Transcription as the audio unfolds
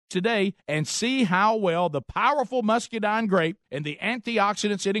today and see how well the powerful muscadine grape and the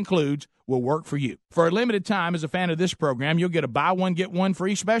antioxidants it includes will work for you. For a limited time, as a fan of this program, you'll get a buy one, get one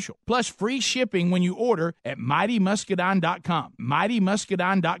free special, plus free shipping when you order at MightyMuscadine.com.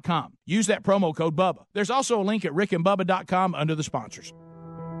 MightyMuscadine.com. Use that promo code BUBBA. There's also a link at RickandBubba.com under the sponsors.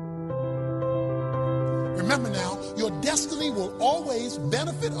 Remember now, your destiny will always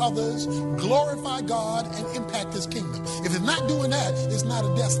benefit others, glorify God, and impact His kingdom. If it's not doing that, it's not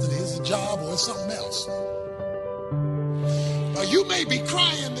a destiny. It's a job or it's something else. You may be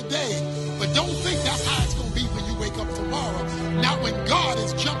crying today, but don't think that's how it's going to be when you wake up tomorrow. Not when God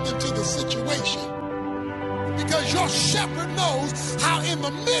has jumped into the situation. Because your shepherd knows how in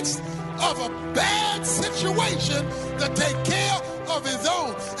the midst of a bad situation to take care of his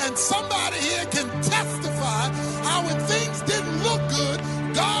own. And somebody here can testify how when things didn't look good,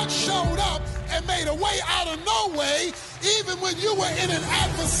 God showed up and made a way out of no way, even when you were in an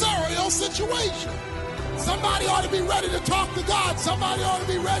adversarial situation. Somebody ought to be ready to talk to God. Somebody ought to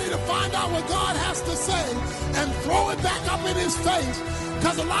be ready to find out what God has to say and throw it back up in his face.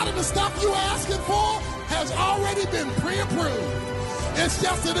 Because a lot of the stuff you're asking for has already been pre-approved. It's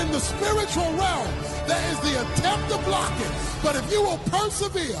just that in the spiritual realm, there is the attempt to block it. But if you will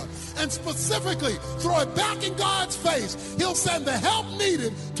persevere and specifically throw it back in God's face, he'll send the help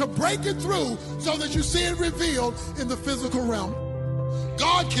needed to break it through so that you see it revealed in the physical realm.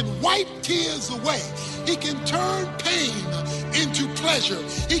 God can wipe tears away. He can turn pain into pleasure.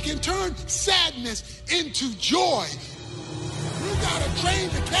 He can turn sadness into joy. You got a train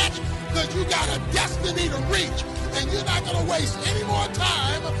to catch because you got a destiny to reach. And you're not going to waste any more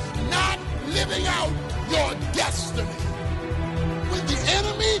time not living out your destiny. When the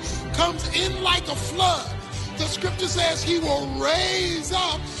enemy comes in like a flood, the scripture says he will raise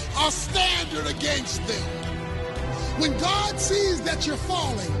up a standard against them. When God sees that you're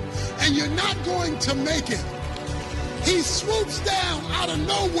falling and you're not going to make it, he swoops down out of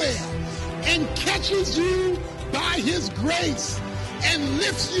nowhere and catches you by his grace and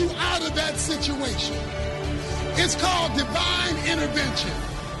lifts you out of that situation. It's called divine intervention.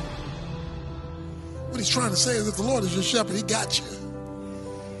 What he's trying to say is if the Lord is your shepherd, he got you.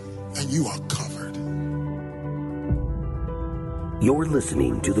 And you are covered. You're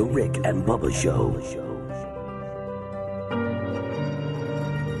listening to The Rick and Bubba Show.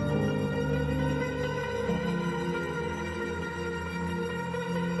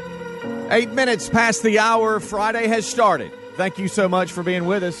 8 minutes past the hour. Friday has started. Thank you so much for being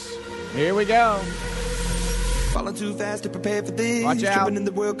with us. Here we go. Falling too fast to prepare for this. Watch out. Tripping in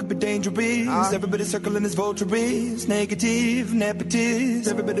the world could be dangerous. Everybody circling his vultures. Negative, nepotist.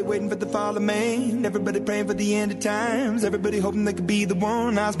 Everybody waiting for the fall of man. Everybody praying for the end of times. Everybody hoping they could be the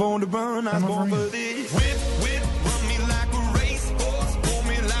one. I was born to run. I was born for this. Whip, run me like a racehorse. Pull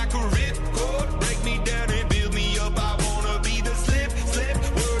me like a ripcord. Break me down and build me up. I wanna be the slip.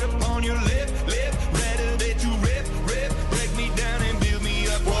 Word upon your lip. Better that you rip. Break me down and build me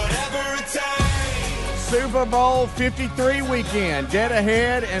up. Whatever it takes. Super Bowl 53 weekend, dead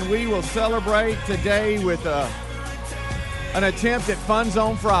ahead, and we will celebrate today with an attempt at Fun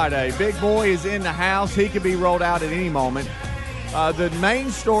Zone Friday. Big Boy is in the house. He could be rolled out at any moment. The main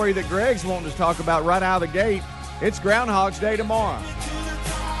story that Greg's wanting to talk about right out of the gate, it's Groundhog's Day tomorrow.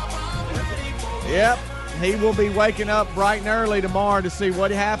 Yep. He will be waking up bright and early tomorrow to see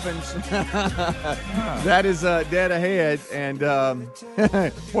what happens. That is dead ahead. And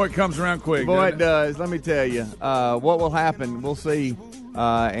boy, it comes around quick. Boy, it does. Let me tell you. What will happen, we'll see.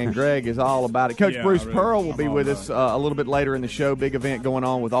 And Greg is all about it. Coach Bruce Pearl will be with us a little bit later in the show. Big event going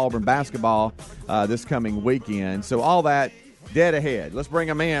on with Auburn basketball this coming weekend. So all that dead ahead. Let's bring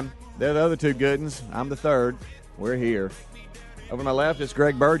them in. They're the other two good ones. I'm the third. We're here. Over to my left, it's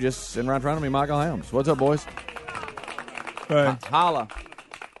Greg Burgess, and right in front of me, Michael Helms. What's up, boys? Holla.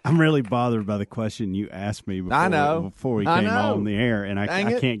 I'm really bothered by the question you asked me before we came on the air, and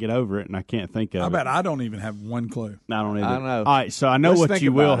I can't get over it, and I can't think of it. I bet I don't even have one clue. I don't either. I know. All right, so I know what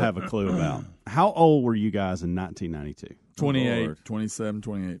you will have a clue about. How old were you guys in 1992? 28, 27,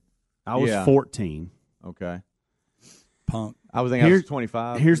 28. I was 14. Okay. Punk. I was thinking I was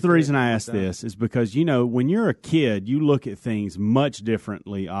 25. Here's the reason I ask this is because, when you're a kid, you look at things much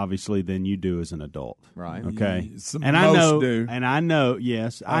differently, obviously, than you do as an adult. Right. Okay. Most do. And I know,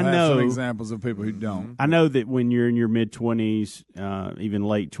 yes, I know. Some examples of people who don't. I know that when you're in your mid-20s, even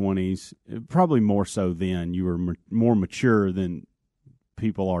late 20s, probably more so then, you were more mature than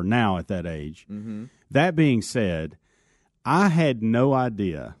people are now at that age. Mm-hmm. That being said, I had no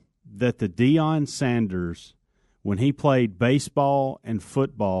idea that the Deion Sanders, when he played baseball and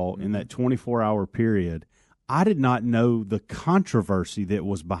football in that 24-hour period, I did not know the controversy that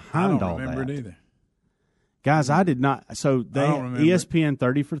was behind all that. I don't remember it either. Guys, I did not. So they ESPN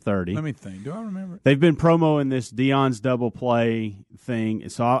 30 for 30. Let me think. Do I remember it? They've been promoting this Deion's double play thing.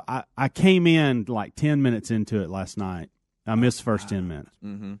 So I came in like 10 minutes into it last night. I missed the first 10 minutes.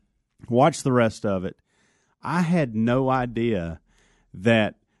 Mm-hmm. Watched the rest of it. I had no idea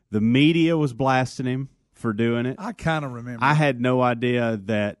that the media was blasting him for doing it. I kind of remember. I had no idea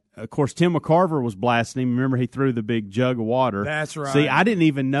that, of course, Tim McCarver was blasting him. Remember, he threw the big jug of water. That's right. See, I didn't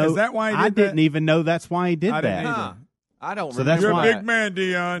even know. Is that why he did I that? didn't even know that's why he did I didn't that. either. I don't So remember. that's You're why- a big man,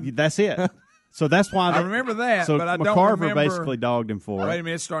 Deion. That's it. So that's why I remember that, So but I don't McCarver remember. basically dogged him for Wait it. a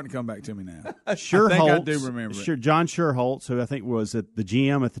minute, it's starting to come back to me now. Sherholtz, I think I do remember it. John Sherholtz, who I think was the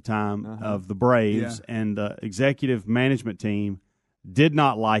GM at the time of the Braves and the executive management team, did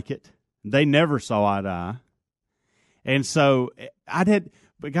not like it. They never saw eye to eye. And so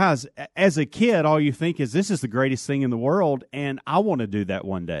but guys, as a kid, all you think is this is the greatest thing in the world, and I want to do that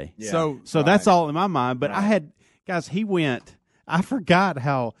one day. Yeah. So that's all in my mind. But I forgot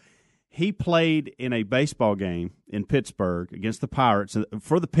how he played in a baseball game in Pittsburgh against the Pirates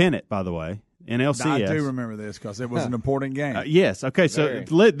for the pennant, by the way, in LCS. I do remember this because it was an important game. Yes. Okay. So,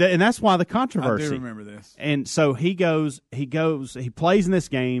 and that's why the controversy. I do remember this. And so he plays in this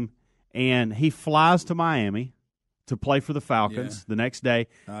game, and he flies to Miami to play for the Falcons the next day,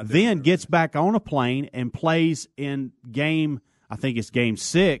 then gets back on a plane and plays in I think it's game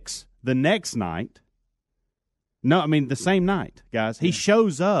 6 the next night. No, I mean the same night, guys. He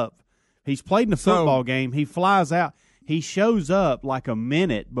shows up. He's played in a football game. He flies out. He shows up like a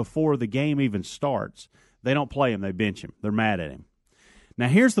minute before the game even starts. They don't play him. They bench him. They're mad at him. Now,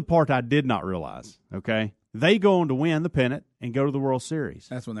 here's the part I did not realize, okay? They go on to win the pennant and go to the World Series.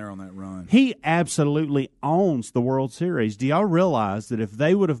 That's when they're on that run. He absolutely owns the World Series. Do y'all realize that if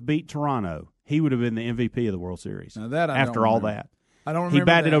they would have beat Toronto, he would have been the MVP of the World Series? Now that after all that. I don't remember. He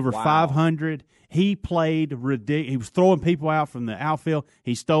batted that. over 500. He played ridiculous. He was throwing people out from the outfield.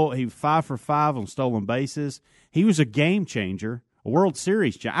 He was 5 for 5 on stolen bases. He was a game changer, a World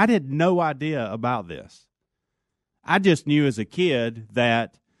Series changer. I had no idea about this. I just knew as a kid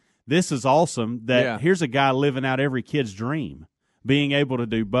that this is awesome, that here's a guy living out every kid's dream, being able to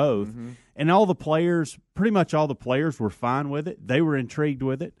do both. Mm-hmm. And all the players, pretty much all the players were fine with it. They were intrigued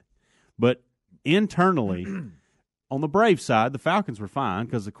with it. But internally, on the Braves side, the Falcons were fine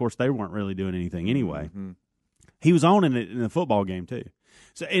because, of course, they weren't really doing anything anyway. Mm-hmm. He was owning it in the football game, too.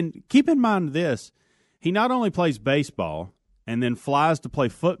 So, and keep in mind this, he not only plays baseball and then flies to play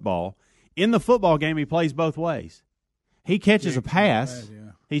football, in the football game he plays both ways. He catches a pass.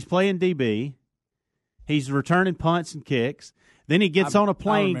 He's playing DB. He's returning punts and kicks. Then he gets on a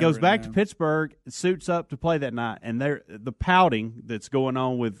plane, goes back to Pittsburgh, suits up to play that night. And the pouting that's going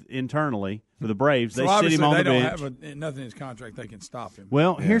on with internally with the Braves, so they sit him on the bench. They don't have nothing in his contract they can stop him.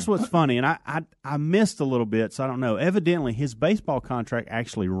 Well, here's what's funny, and I missed a little bit, so I don't know. Evidently, his baseball contract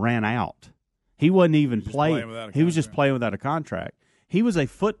actually ran out. He wasn't even playing. He was just playing without a contract. He was a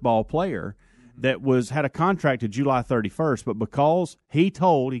football player that had a contract to July 31st, but because he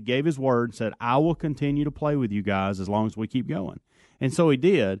gave his word and said, I will continue to play with you guys as long as we keep going. And so he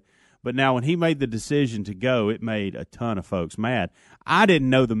did. But now when he made the decision to go, it made a ton of folks mad. I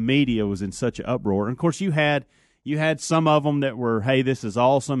didn't know the media was in such an uproar. And, of course, you had some of them that were, hey, this is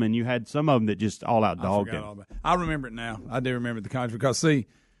awesome, and you had some of them that just all-out dogged him. I remember it now. I do remember the contract because, see,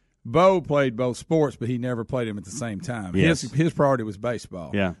 Bo played both sports, but he never played them at the same time. Yes. His priority was baseball.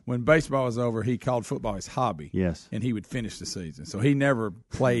 Yeah. When baseball was over, he called football his hobby. Yes. And he would finish the season. So he never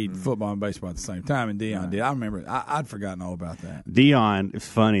played football and baseball at the same time, and Deion did. I remember. I'd forgotten all about that. Deion, it's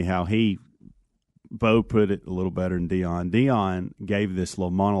funny how Bo put it a little better than Deion. Deion gave this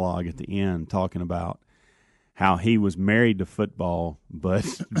little monologue at the end talking about how he was married to football,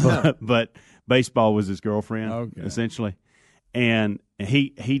 but baseball was his girlfriend, essentially. And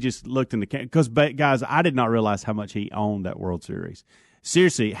he just looked in the camera. Because, guys, I did not realize how much he owned that World Series.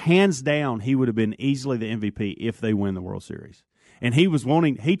 Seriously, hands down, he would have been easily the MVP if they win the World Series. And he was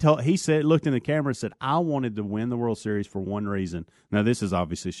wanting. He said, looked in the camera and said, "I wanted to win the World Series for one reason." Now, this is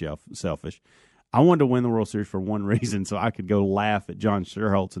obviously selfish. I wanted to win the World Series for one reason, so I could go laugh at John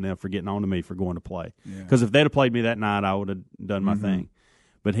Sherholtz and them for getting on to me for going to play. Because if they'd have played me that night, I would have done my thing.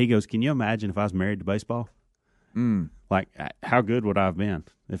 But he goes, "Can you imagine if I was married to baseball? Like, how good would I have been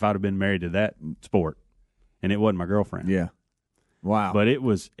if I'd have been married to that sport and it wasn't my girlfriend?" Yeah. Wow. But it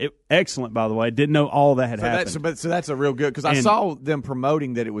was excellent, by the way. Didn't know all that had happened. So that's a real good, because I saw them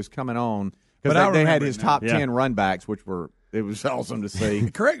promoting that it was coming on, because they had his top 10 run backs, it was awesome to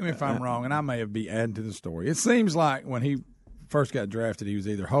see. Correct me if I'm wrong, and I may be adding to the story. It seems like when he first got drafted, he was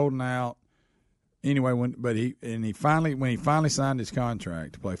either holding out Anyway, when he finally signed his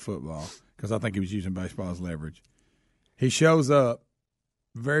contract to play football, because I think he was using baseball as leverage, he shows up.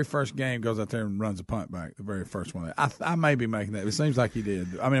 Very first game, goes out there and runs a punt back. The very first one. I may be making that. It seems like he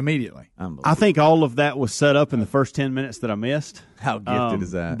did. I mean, immediately. I think all of that was set up in the first 10 minutes that I missed. How gifted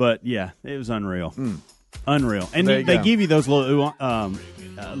is that? But yeah, it was unreal. Unreal. And they give you those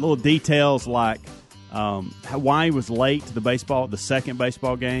little details like why he was late to the second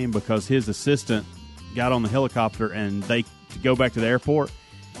baseball game, because his assistant got on the helicopter and they go back to the airport.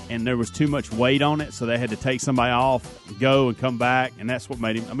 And there was too much weight on it, so they had to take somebody off, go, and come back, and that's what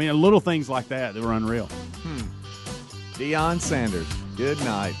made him. I mean, little things like that were unreal. Deion Sanders, good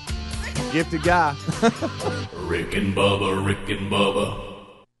night. Gifted guy. Rick and Bubba.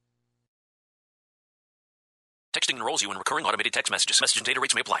 Texting enrolls you in recurring automated text messages. Message and data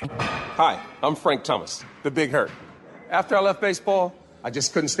rates may apply. Hi, I'm Frank Thomas, the Big Hurt. After I left baseball, I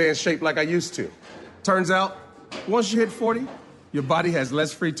just couldn't stay in shape like I used to. Turns out, once you hit 40, your body has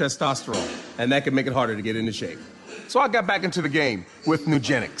less free testosterone, and that can make it harder to get into shape. So I got back into the game with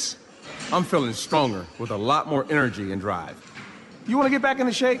Nugenics. I'm feeling stronger with a lot more energy and drive. You want to get back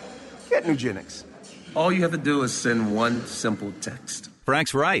into shape? Get Nugenics. All you have to do is send one simple text.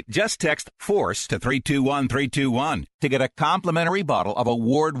 Frank's right. Just text FORCE to 321-321 to get a complimentary bottle of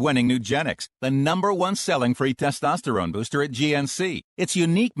award-winning Nugenics, the #1 selling free testosterone booster at GNC. Its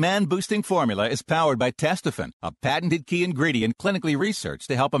unique man-boosting formula is powered by Testofen, a patented key ingredient clinically researched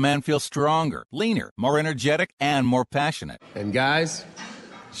to help a man feel stronger, leaner, more energetic, and more passionate. And guys,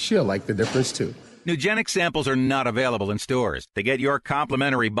 she'll like the difference too. Nugenic samples are not available in stores. To get your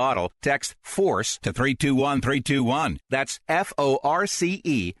complimentary bottle, text FORCE to 321-321. That's FORCE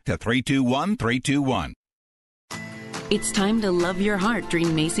to 321-321. It's time to love your heart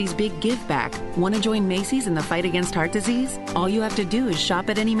during Macy's Big Give Back. Want to join Macy's in the fight against heart disease? All you have to do is shop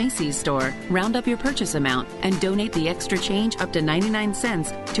at any Macy's store, round up your purchase amount, and donate the extra change up to 99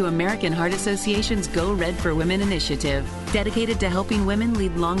 cents to American Heart Association's Go Red for Women initiative, dedicated to helping women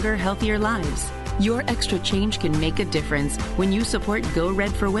lead longer, healthier lives. Your extra change can make a difference when you support Go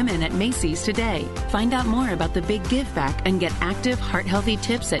Red for Women at Macy's today. Find out more about the Big Give Back and get active, heart-healthy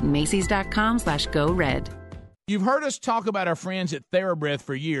tips at Macys.com/GoRed. You've heard us talk about our friends at TheraBreath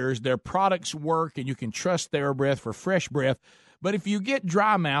for years. Their products work, and you can trust TheraBreath for fresh breath. But if you get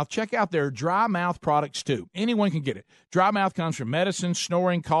dry mouth, check out their dry mouth products, too. Anyone can get it. Dry mouth comes from medicine,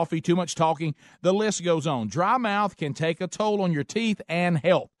 snoring, coffee, too much talking. The list goes on. Dry mouth can take a toll on your teeth and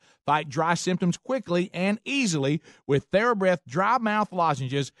health. Fight dry symptoms quickly and easily with TheraBreath dry mouth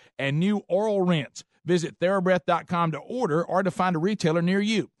lozenges and new oral rinse. Visit TheraBreath.com to order or to find a retailer near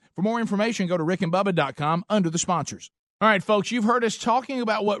you. For more information, go to rickandbubba.com under the sponsors. All right, folks, you've heard us talking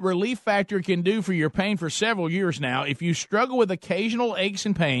about what Relief Factor can do for your pain for several years now. If you struggle with occasional aches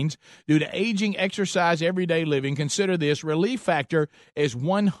and pains due to aging, exercise, everyday living, consider this. Relief Factor is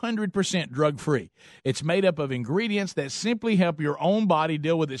 100% drug-free. It's made up of ingredients that simply help your own body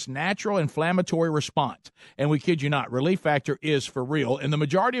deal with its natural inflammatory response. And we kid you not, Relief Factor is for real. And the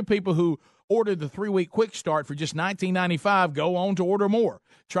majority of people who ordered the 3-week quick start for just $19.95 go on to order more.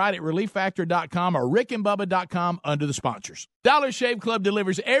 Try it at ReliefFactor.com or rickandbubba.com under the sponsors. Dollar Shave Club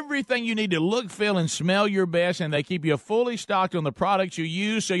delivers everything you need to look, feel, and smell your best, and they keep you fully stocked on the products you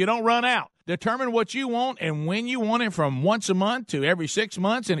use so you don't run out. Determine what you want and when you want it, from once a month to every 6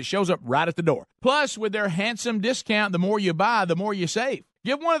 months, and it shows up right at the door. Plus, with their handsome discount, the more you buy, the more you save.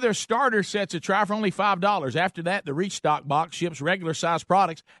 Give one of their starter sets a try for only $5. After that, the Restock box ships regular-sized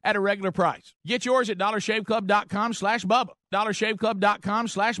products at a regular price. Get yours at DollarShaveClub.com/Bubba,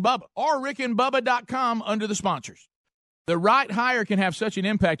 DollarShaveClub.com/Bubba, or RickandBubba.com under the sponsors. The right hire can have such an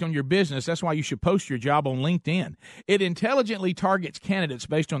impact on your business. That's why you should post your job on LinkedIn. It intelligently targets candidates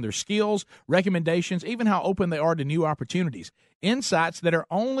based on their skills, recommendations, even how open they are to new opportunities. Insights that are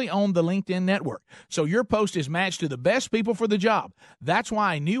only on the LinkedIn network. So your post is matched to the best people for the job. That's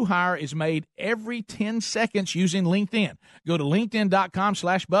why a new hire is made every 10 seconds using LinkedIn. Go to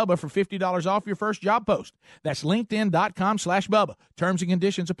LinkedIn.com/Bubba for $50 off your first job post. That's LinkedIn.com/Bubba. Terms and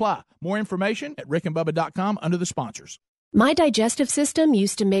conditions apply. More information at rickandbubba.com under the sponsors. My digestive system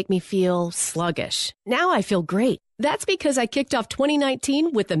used to make me feel sluggish. Now I feel great. That's because I kicked off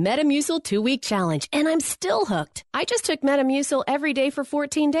 2019 with the Metamucil 2-week challenge, and I'm still hooked. I just took Metamucil every day for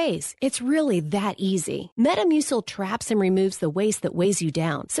 14 days. It's really that easy. Metamucil traps and removes the waste that weighs you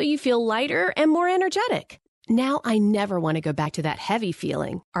down, so you feel lighter and more energetic. Now I never want to go back to that heavy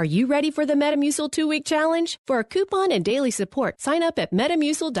feeling. Are you ready for the Metamucil 2-week challenge? For a coupon and daily support, sign up at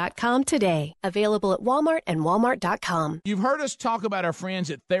Metamucil.com today. Available at Walmart and Walmart.com. You've heard us talk about our friends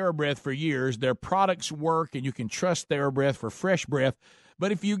at TheraBreath for years. Their products work, and you can trust TheraBreath for fresh breath.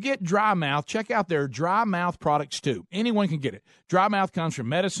 But if you get dry mouth, check out their dry mouth products too. Anyone can get it. Dry mouth comes from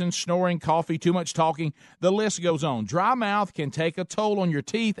medicine, snoring, coffee, too much talking. The list goes on. Dry mouth can take a toll on your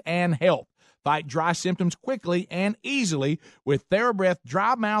teeth and health. Fight dry symptoms quickly and easily with TheraBreath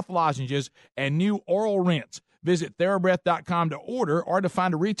Dry Mouth Lozenges and new oral rinse. Visit TheraBreath.com to order or to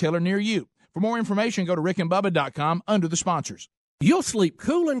find a retailer near you. For more information, go to rickandbubba.com under the sponsors. You'll sleep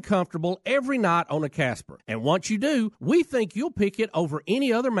cool and comfortable every night on a Casper. And once you do, we think you'll pick it over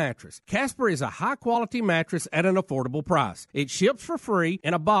any other mattress. Casper is a high-quality mattress at an affordable price. It ships for free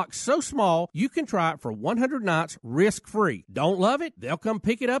in a box so small you can try it for 100 nights risk-free. Don't love it? They'll come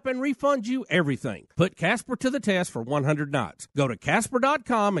pick it up and refund you everything. Put Casper to the test for 100 nights. Go to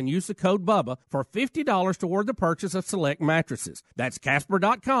Casper.com and use the code BUBBA for $50 toward the purchase of select mattresses. That's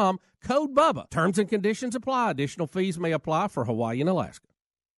Casper.com. Code BUBBA. Terms and conditions apply. Additional fees may apply for Hawaii and Alaska.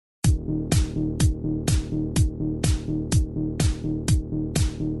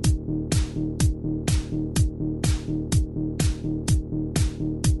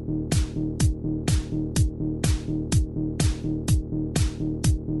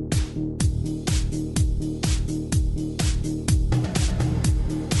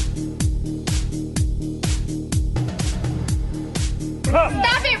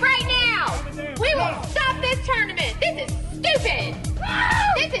 Stop it right now! We will stop this tournament! This is stupid!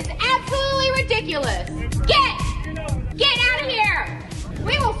 This is absolutely ridiculous! Get out of here!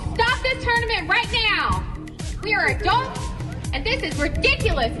 We will stop this tournament right now! We are adults, and this is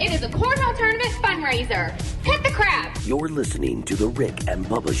ridiculous! It is a cornhole tournament fundraiser! Hit the crap! You're listening to The Rick and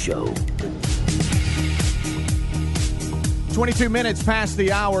Bubba Show. 22 minutes past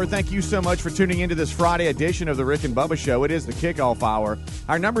the hour. Thank you so much for tuning into this Friday edition of the Rick and Bubba Show. It is the kickoff hour.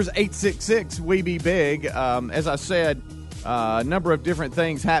 Our number is 866-WE-BE-BIG. As I said, a number of different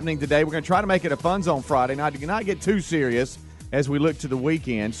things happening today. We're going to try to make it a fun zone Friday night. Do not get too serious as we look to the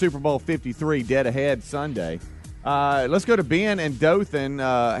weekend. Super Bowl 53 dead ahead Sunday. Let's go to Ben and Dothan.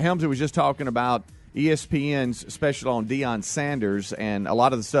 Helmsley was just talking about ESPN's special on Deion Sanders and a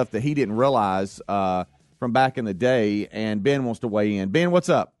lot of the stuff that he didn't realize from back in the day, and Ben wants to weigh in. Ben, what's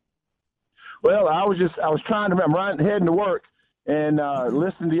up? Well, I was trying to remember, I'm heading to work and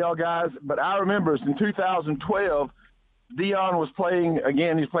listening to y'all guys, but I remember in 2012, Deion was playing,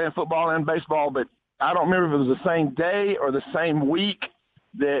 again, he's playing football and baseball, but I don't remember if it was the same day or the same week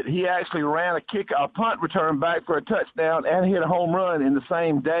that he actually ran a punt return back for a touchdown and hit a home run in the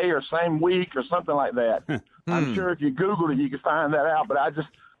same day or same week or something like that. I'm sure if you Googled it, you could find that out, but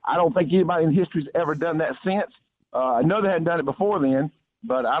I don't think anybody in history's ever done that since. I know they hadn't done it before then,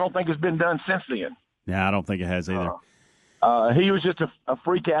 but I don't think it's been done since then. Yeah, I don't think it has either. He was just a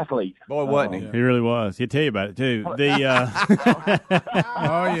freak athlect. Boy, wasn't he? He really was. He'd tell you about it, too. Oh, yeah.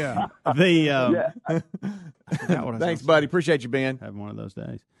 Thanks, buddy. Appreciate you, Ben. Having one of those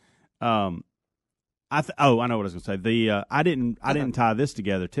days. I know what I was going to say. I didn't tie this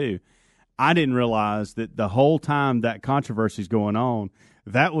together, too. I didn't realize that the whole time that controversy's going on,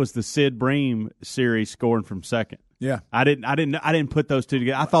 that was the Sid Bream series scoring from second. Yeah, I didn't put those two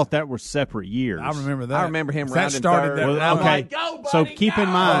together. I thought that were separate years. I remember that. I remember him that rounding started third. that. Well, okay, Go, buddy, so keep in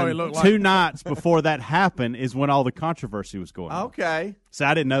mind, like 2 nights before that happened is when all the controversy was going on. Okay, so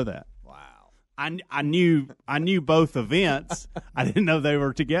I didn't know that. Wow, I knew both events. I didn't know they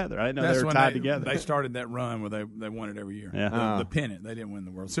were together. I didn't know they were tied together. They started that run where they won it every year. Yeah. The pennant. They didn't win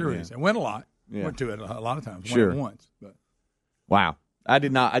the World Series. They went a lot. Yeah. Went to it a lot of times. Sure. Won it once. But. Wow. I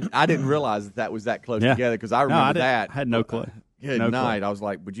did not. I didn't realize that was that close together because I remember that. I had no clue. Good no night. clue. I was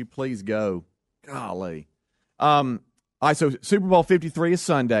like, would you please go? Golly. All right, so Super Bowl 53 is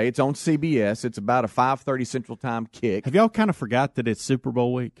Sunday. It's on CBS. It's about a 5:30 Central Time kick. Have y'all kind of forgot that it's Super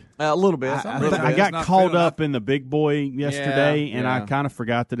Bowl week? A little bit. I got caught up in the big boy yesterday, and I yeah. kind of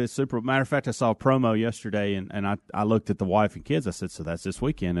forgot that it's Super Bowl. Matter of fact, I saw a promo yesterday, and I looked at the wife and kids. I said, so that's this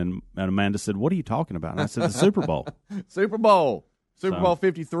weekend. And Amanda said, what are you talking about? And I said, the Super Bowl. Super Bowl. Super Bowl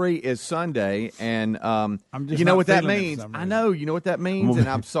 53 is Sunday, and you know what that means. I know you know what that means, and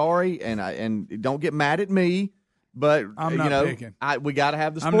I'm sorry, and don't get mad at me, but I'm not picking. We got to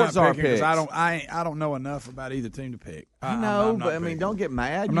have the I'm sports not czar picking picks. I don't know enough about either team to pick. I know, but I mean, don't get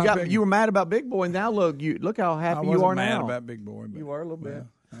mad. You were mad about Big Boy, and now look how happy you are now. I wasn't mad about Big Boy. But, you were a little bit.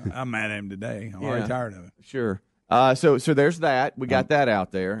 I'm mad at him today. I'm already tired of it. Sure. So there's that. We got that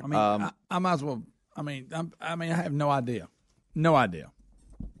out there. I mean, I might as well. I mean, I have no idea. No idea.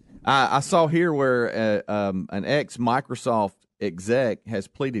 I saw here where an ex-Microsoft exec has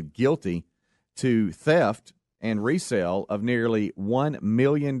pleaded guilty to theft and resale of nearly $1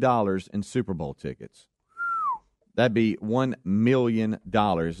 million in Super Bowl tickets. That'd be $1 million.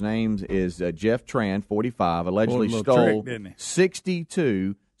 Name is Jeff Tran, 45, allegedly stole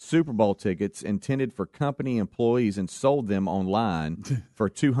 62 Super Bowl tickets intended for company employees and sold them online for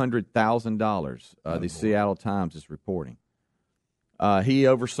 $200,000. The Seattle Times is reporting. He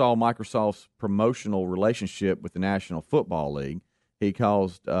oversaw Microsoft's promotional relationship with the National Football League. He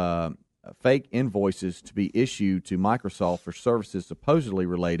caused fake invoices to be issued to Microsoft for services supposedly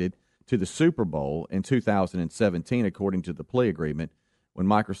related to the Super Bowl in 2017, according to the plea agreement. When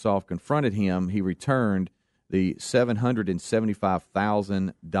Microsoft confronted him, he returned the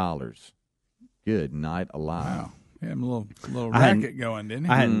 $775,000. Good night alive. Wow. He had a little racket going, didn't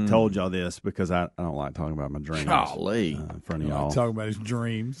he? I hadn't told y'all this because I don't like talking about my dreams. Golly. In front of y'all. Talking about his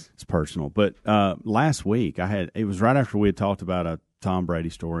dreams. It's personal. But last week, it was right after we had talked about a Tom Brady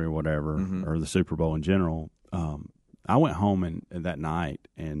story or whatever, or the Super Bowl in general. I went home that night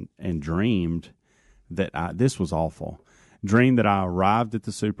and dreamed that this was awful. Dreamed that I arrived at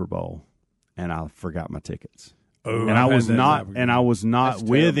the Super Bowl and I forgot my tickets. Oh, and I was not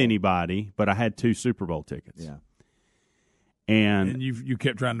with anybody, but I had 2 Super Bowl tickets. Yeah. And you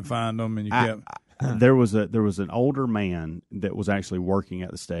kept trying to find them, and you kept. There was an older man that was actually working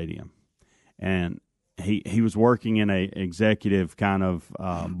at the stadium, and he was working in a executive kind of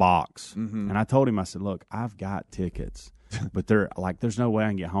box. And I told him, I said, "Look, I've got tickets, but there's no way I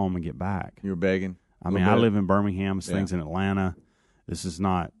can get home and get back." You were begging. I mean, I live in Birmingham. This thing's in Atlanta. It's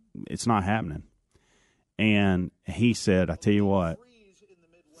not happening. And he said, "I tell you what."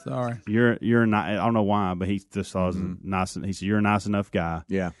 Sorry, you're not. I don't know why, but he just thought nice. He said, "You're a nice enough guy."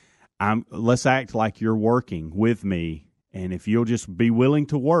 Yeah. Let's act like you're working with me, and if you'll just be willing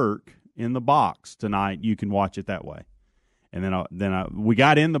to work in the box tonight, you can watch it that way. And then we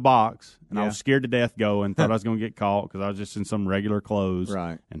got in the box, and I was scared to death going. Thought I was going to get caught because I was just in some regular clothes,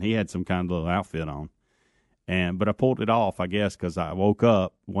 right? And he had some kind of little outfit on, but I pulled it off, I guess, because I woke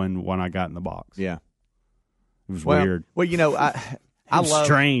up when I got in the box. Yeah, it was weird. Well, It was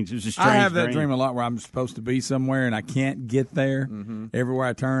strange. It was a strange I have that dream a lot where I'm supposed to be somewhere and I can't get there. Everywhere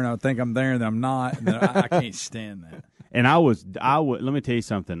I turn, I think I'm there and I'm not. And I can't stand that. And I would. Let me tell you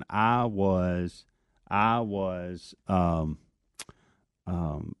something. I was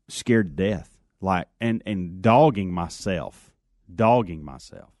scared to death, and dogging myself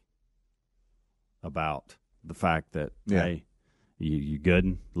about the fact that hey. You good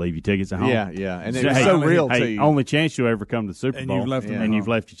and leave your tickets at home? Yeah. And it's so real to you. Only chance you'll ever come to the Super Bowl. You've left them and you've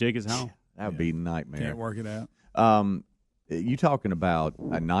left your tickets at home. That would be a nightmare. Can't work it out. You talking about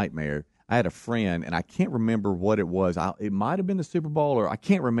a nightmare. I had a friend, and I can't remember what it was. It might have been the Super Bowl, or I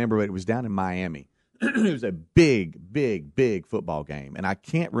can't remember, but it was down in Miami. It was a big football game, and I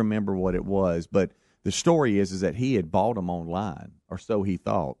can't remember what it was, but the story is that he had bought them online, or so he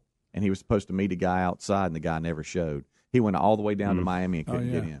thought, and he was supposed to meet a guy outside, and the guy never showed. He went all the way down to Miami and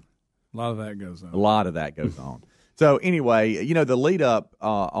couldn't get in. A lot of that goes on. A lot of that goes on. So anyway, the lead up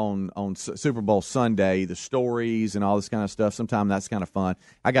on Super Bowl Sunday, the stories and all this kind of stuff, sometimes that's kind of fun.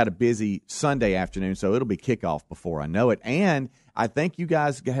 I got a busy Sunday afternoon, so it'll be kickoff before I know it. And I think you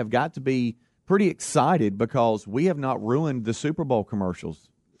guys have got to be pretty excited because we have not ruined the Super Bowl commercials.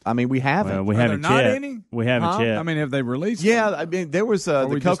 I mean, we haven't. Well, we haven't yet. We haven't yet. I mean, have they released? Yeah, I mean, there was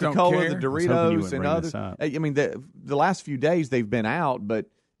the Coca-Cola, the Doritos, and others. I mean, the last few days they've been out, but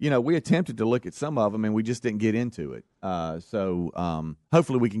we attempted to look at some of them, and we just didn't get into it. So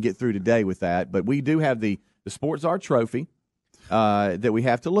hopefully we can get through today with that. But we do have the Sports Art Trophy that we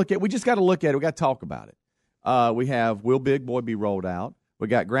have to look at. We just got to look at it. We got to talk about it. We have Will Big Boy be rolled out? We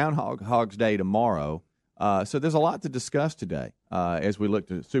got Groundhog's Day tomorrow. So there's a lot to discuss today as we look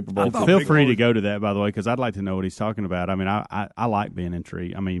to Super Bowl. Feel free to go to that, by the way, because I'd like to know what he's talking about. I mean, I like being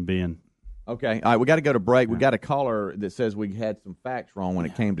intrigued. I mean, being okay. All right, we got to go to break. We got a caller that says we had some facts wrong when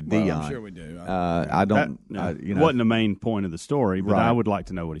it came to Deion. I'm sure we do. I don't. Wasn't the main point of the story, but I would like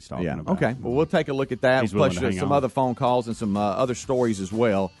to know what he's talking about. Okay. Well, we'll take a look at that. Plus some other phone calls and some other stories as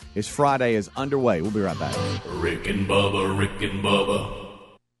well. It's Friday is underway. We'll be right back. Rick and Bubba. Rick and Bubba.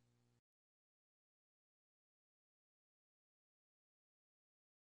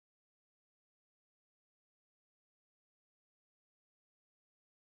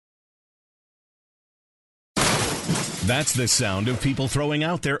 That's the sound of people throwing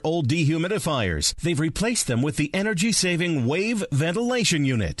out their old dehumidifiers. They've replaced them with the energy-saving Wave Ventilation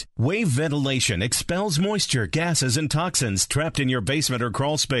Unit. Wave Ventilation expels moisture, gases, and toxins trapped in your basement or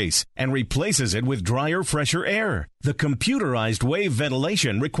crawl space and replaces it with drier, fresher air. The computerized Wave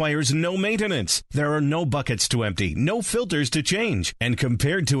Ventilation requires no maintenance. There are no buckets to empty, no filters to change. And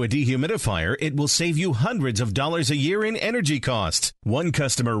compared to a dehumidifier, it will save you hundreds of dollars a year in energy costs. One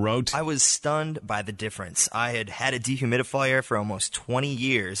customer wrote, I was stunned by the difference. I had had a dehumidifier for almost 20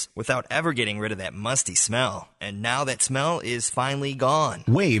 years without ever getting rid of that musty smell. And now that smell is finally gone.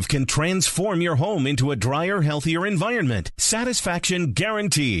 Wave can transform your home into a drier, healthier environment. Satisfaction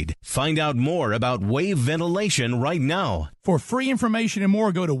guaranteed. Find out more about Wave Ventilation right now. For free information and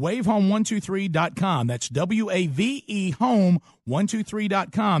more, go to wavehome123.com. That's WAVE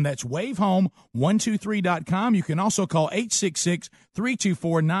home123.com. That's wavehome123.com. You can also call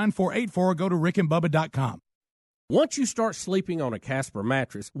 866-324-9484 or go to rickandbubba.com. Once you start sleeping on a Casper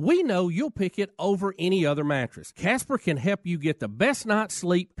mattress, we know you'll pick it over any other mattress. Casper can help you get the best night's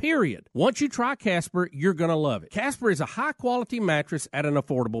sleep, period. Once you try Casper, you're going to love it. Casper is a high-quality mattress at an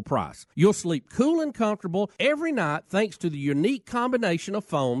affordable price. You'll sleep cool and comfortable every night thanks to the unique combination of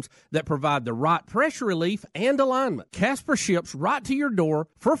foams that provide the right pressure relief and alignment. Casper ships right to your door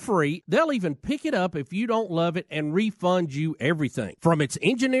for free. They'll even pick it up if you don't love it and refund you everything. From its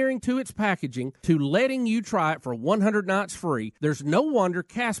engineering to its packaging to letting you try it for 100 nights free, there's no wonder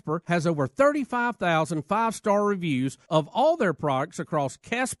Casper has over 35,000 five-star reviews of all their products across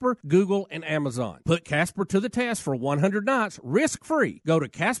Casper, Google, and Amazon. Put Casper to the test for 100 nights risk-free. Go to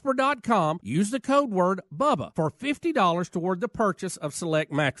Casper.com, use the code word BUBBA for $50 toward the purchase of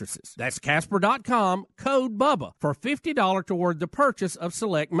select mattresses. That's Casper.com, code BUBBA for $50 toward the purchase of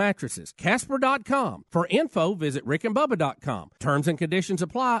select mattresses. Casper.com. For info, visit rickandbubba.com. Terms and conditions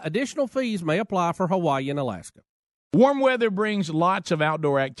apply. Additional fees may apply for Hawaii and Alaska. Warm weather brings lots of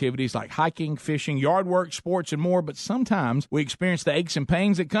outdoor activities like hiking, fishing, yard work, sports, and more, but sometimes we experience the aches and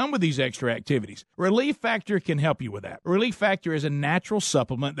pains that come with these extra activities. Relief Factor can help you with that. Relief Factor is a natural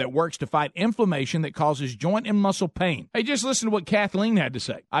supplement that works to fight inflammation that causes joint and muscle pain. Hey, just listen to what Kathleen had to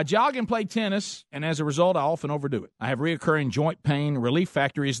say. I jog and play tennis, and as a result, I often overdo it. I have reoccurring joint pain. Relief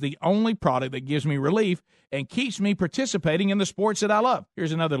Factor is the only product that gives me relief and keeps me participating in the sports that I love.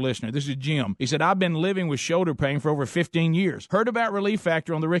 Here's another listener. This is Jim. He said, I've been living with shoulder pain for over 15 years. Heard about Relief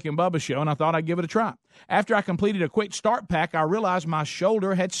Factor on the Rick and Bubba show, and I thought I'd give it a try. After I completed a quick start pack, I realized my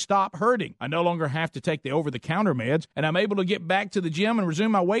shoulder had stopped hurting. I no longer have to take the over-the-counter meds, and I'm able to get back to the gym and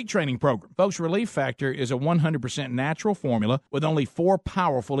resume my weight training program. Folks, Relief Factor is a 100% natural formula with only 4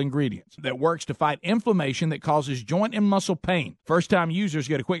 powerful ingredients that works to fight inflammation that causes joint and muscle pain. First-time users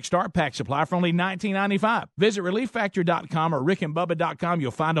get a quick start pack supply for only $19.95. Visit ReliefFactor.com or RickandBubba.com.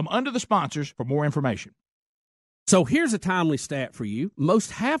 You'll find them under the sponsors for more information. So here's a timely stat for you.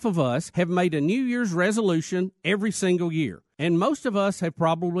 Most half of us have made a New Year's resolution every single year, and most of us have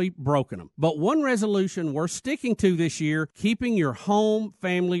probably broken them. But one resolution worth sticking to this year, keeping your home,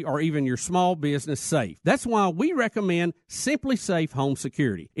 family, or even your small business safe. That's why we recommend Simply Safe Home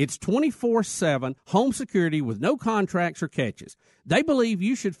Security. It's 24/7 home security with no contracts or catches. They believe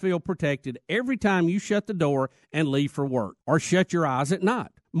you should feel protected every time you shut the door and leave for work or shut your eyes at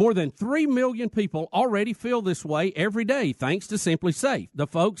night. More than 3 million people already feel this way every day thanks to Simply Safe. The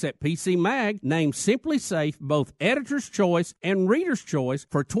folks at PC Mag named Simply Safe both Editor's Choice and Reader's Choice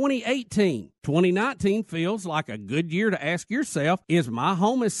for 2018. 2019 feels like a good year to ask yourself, is my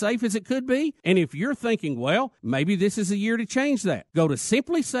home as safe as it could be? And if you're thinking, well, maybe this is a year to change that, go to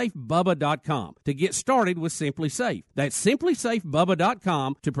simplysafebubba.com to get started with Simply Safe. That's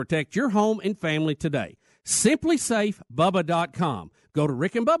simplysafebubba.com to protect your home and family today. simplysafebubba.com. Go to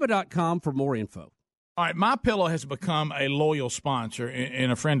rickandbubba.com for more info. All right, MyPillow has become a loyal sponsor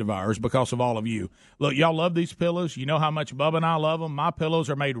and a friend of ours because of all of you. Look, y'all love these pillows. You know how much Bubba and I love them. MyPillows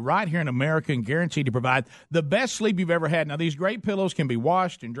are made right here in America and guaranteed to provide the best sleep you've ever had. Now, these great pillows can be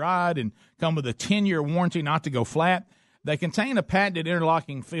washed and dried and come with a 10-year warranty not to go flat. They contain a patented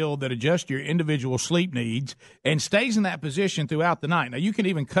interlocking field that adjusts your individual sleep needs and stays in that position throughout the night. Now, you can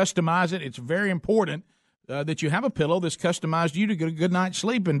even customize it. It's very important that you have a pillow that's customized you to get a good night's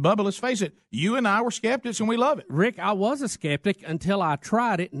sleep. And, Bubba, let's face it, you and I were skeptics, and we love it. Rick, I was a skeptic until I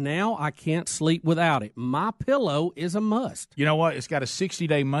tried it. Now I can't sleep without it. MyPillow is a must. You know what? It's got a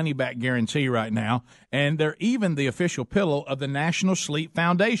 60-day money-back guarantee right now, and they're even the official pillow of the National Sleep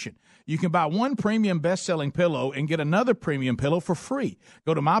Foundation. You can buy one premium best-selling pillow and get another premium pillow for free.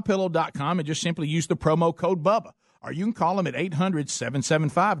 Go to MyPillow.com and just simply use the promo code BUBBA. Or you can call them at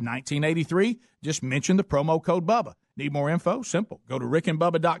 800-775-1983. Just mention the promo code BUBBA. Need more info? Simple. Go to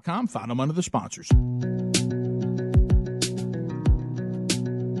rickandbubba.com. Find them under the sponsors.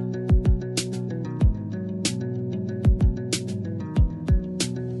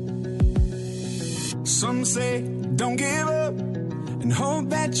 say, don't give up, and hope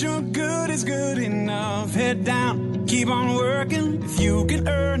that your good is good enough. Head down, keep on working. If you can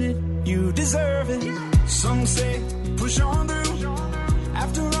earn it, you deserve it. Some say, push on through.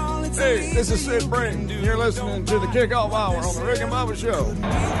 After all, it's Hey, this is Sid Brink. You're listening to the Kickoff Hour on the Rick and Bubba Show.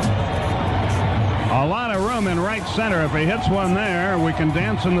 A lot of room in right center. If he hits one there, we can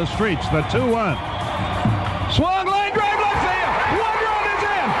dance in the streets. The 2-1. Swung line drive left field. One run is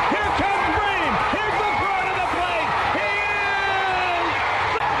in. Here comes Green. Here's the throw to the plate. He is.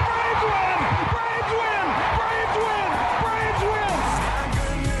 Braves win. Braves win. Braves win. Braves win.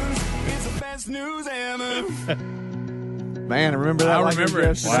 good news. It's the best news ever. Man, remember that? I like remember it it.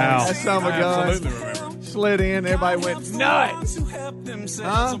 yesterday? Wow. That son of a I gun. absolutely remember. Slid in, everybody went nuts.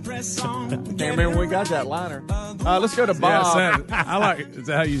 Huh? Can't remember when we got that liner. Let's go to Bob. Yeah, I like. Is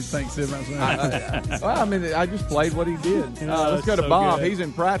that how you think Sid about saying? Well, I mean, I just played what he did. Let's go to so Bob. good. He's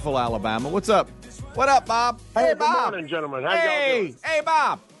in Prattville, Alabama. What's up? What up, Bob? Hey, Bob. Good morning, gentlemen. How y'all doing? Hey,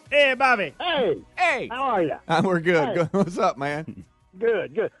 Bob. Hey, Bobby. Hey, how are you? We're good. Hey. What's up, man?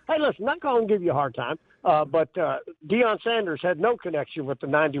 Good. Hey, listen, not calling to give you a hard time, but Deion Sanders had no connection with the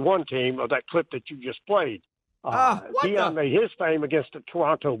 91 team of that clip that you just played. Deion made his fame against the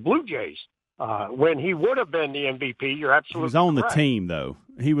Toronto Blue Jays when he would have been the MVP. You're absolutely He was on correct. the team, though.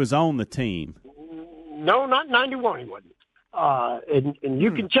 He was on the team. No, not 91. He wasn't. And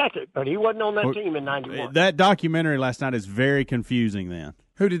you can check it, but he wasn't on that team in 91. That documentary last night is very confusing then.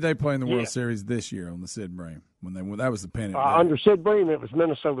 Who did they play in the World Yeah. Series this year on the Sid Bream? That was the pennant. Under Sid Bream, it was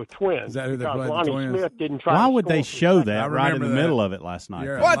Minnesota Twins. Is that who they because played, the Lonnie Twins? Smith didn't try Why to would score they for show the that I right in the remember middle that. of it last night?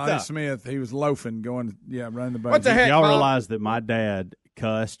 Yeah, What Lonnie the- Smith, he was loafing, running the base. What the heck, Y'all Bob? realize that my dad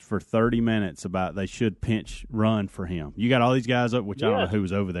cussed for 30 minutes about they should pinch run for him. You got all these guys up, which I don't know Yes. who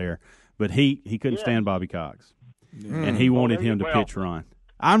was over there, but he couldn't Yes. stand Bobby Cox, and he wanted him to well, pitch run.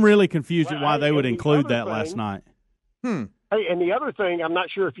 I'm really confused at well, why they would and the include other that last thing- night. Hey, and the other thing, I'm not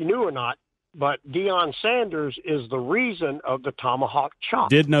sure if you knew or not, but Deion Sanders is the reason of the tomahawk chop.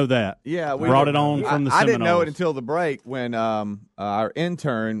 Did know that. Yeah, we brought it on from the I didn't know Seminoles. it until the break when our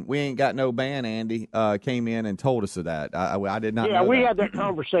intern, we ain't got no band, Andy, came in and told us of that. I did not Yeah, know we that. had that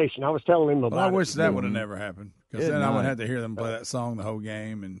conversation. I was telling him about Well, I it. wish that would have never happened because Good then I would night. have to hear them play that song the whole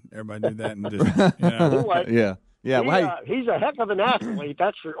game, and everybody do that and just Anyway, Yeah. Yeah, well, hey, he's a heck of an athlete.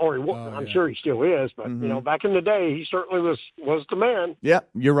 That's for, or he, I'm sure he still is. But you know, back in the day, he certainly was the man. yeah,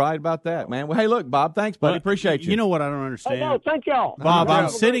 you're right about that, man. Well, hey, look, Bob, thanks, buddy. Appreciate you. You know what I don't understand? Hey, no, thank y'all. Bob, Have I'm a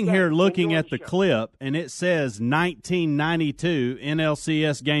great sitting day. here looking Enjoy at the show. clip, and it says 1992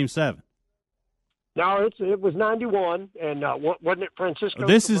 NLCS Game 7. No, it was 91, and wasn't it Francisco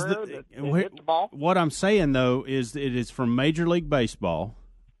This is Cabrera the, that hit the ball? what I'm saying though is it is from Major League Baseball.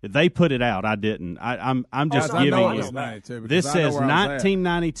 They put it out. I didn't. I'm just I know giving it was you. 92 because This I know says where I was at.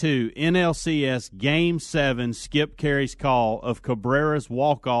 1992 NLCS Game 7 Skip Cary's call of Cabrera's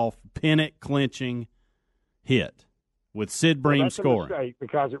walk-off pennant clinching hit with Sid Bream That's a scoring. mistake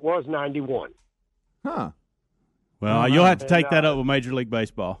because it was 91. Huh. Well, you'll have to take And, that up with Major League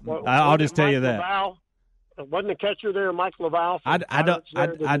Baseball. Well, I'll wasn't just it tell Mike you that. Laval? Wasn't the catcher there Mike Laval? I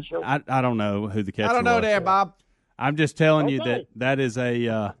don't know who the catcher I don't know was. there, Bob. I'm just telling you Okay. that is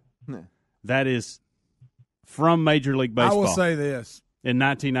a that is from Major League I Baseball will say this. in I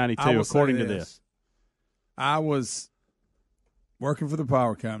 1992, will according say to this. I was working for the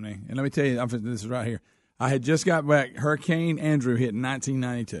power company, and let me tell you, this is right here. I had just got back. Hurricane Andrew hit in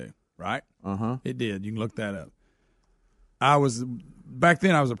 1992, right? It did. You can look that up. Back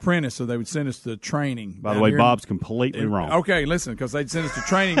then I was apprentice, so they would send us to training. By the down way, here Bob's completely wrong. Okay, listen, because they'd send us to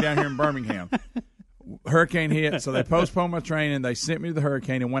training down here in Birmingham. Hurricane hit, so they postponed my training. They sent me to the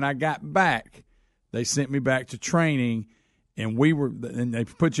hurricane, and when I got back, they sent me back to training, and they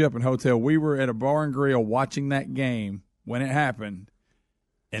put you up in a hotel. We were at a bar and grill watching that game when it happened.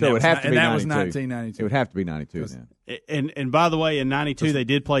 And So it would have to be that 92. was 1992. It would have to be 92 then. And by the way, in 92 they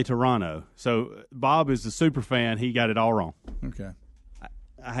did play Toronto. So Bob is the super fan. He got it all wrong. Okay.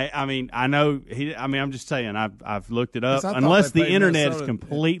 I mean, I know he. I mean, I'm just saying. I've looked it up. Yes, I thought Unless they the played internet is Minnesota.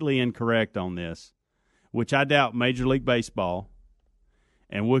 completely incorrect on this, which I doubt. Major League Baseball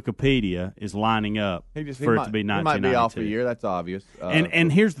and Wikipedia is lining up for it to be 1992. He might be off a year. That's obvious.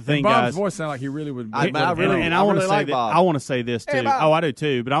 And here's the thing, Bob's guys. voice sounded like he really would. I want to say like that. Bob. I want to say this too. Hey, Bob. Oh, I do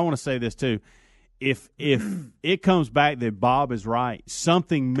too. But I want to say this too. If it comes back that Bob is right,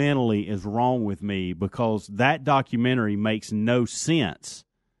 something mentally is wrong with me because that documentary makes no sense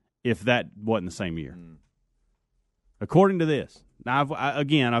if that wasn't the same year. According to this. Now,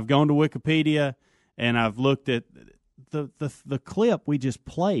 I've gone to Wikipedia and I've looked at the clip we just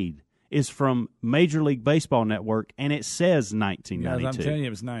played is from Major League Baseball Network, and it says 1992. I'm telling you, it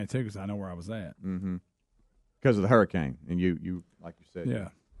was 92 because I know where I was at. Mm-hmm. because of the hurricane, and you like you said, yeah.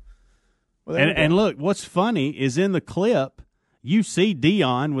 Well, and look, what's funny is in the clip you see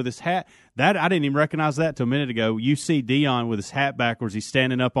Dion with his hat. That I didn't even recognize that till a minute ago. You see Dion with his hat backwards. He's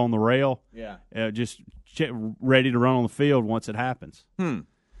standing up on the rail, just ready to run on the field once it happens. Well,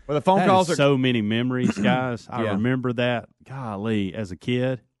 the phone calls are so many memories, guys. I remember that. Golly, as a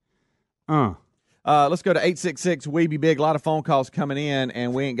kid. Let's go to 866 We Be Big. A lot of phone calls coming in,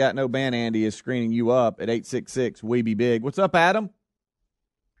 and we ain't got no band. Andy is screening you up at 866 We Be Big. What's up, Adam?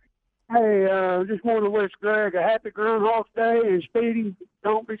 Hey, just wanted to wish Greg a happy Groundhog Day, and Speedy,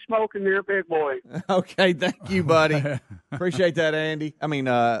 don't be smoking near Big Boy. Okay, thank you, buddy. Appreciate that, Andy.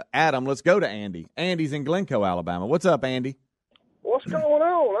 Adam, let's go to Andy. Andy's in Glencoe, Alabama. What's up, Andy? What's going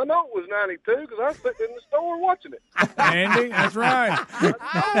on? I know it was 92 because I was sitting in the store watching it. Andy, that's right.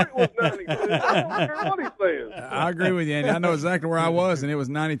 I know it was 92. I don't care what he says. I agree with you, Andy. I know exactly where I was, and it was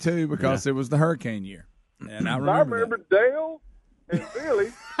 92 because it was the hurricane year. And I remember Dale and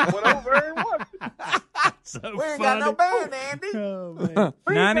Billy went over there and watched it. We ain't got no band, Andy. Oh,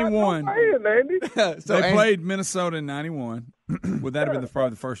 91. No band, Andy. They played Minnesota in 91. Would that have been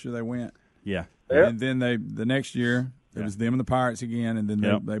the first year they went? Yeah. And then the next year, it was them and the Pirates again, and then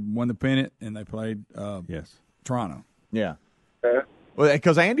they won the pennant, and they played Toronto. Yeah. Well,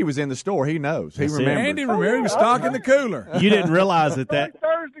 because Andy was in the store. He knows. He remembers. Andy remembered. He was stocking the cooler. You didn't realize that.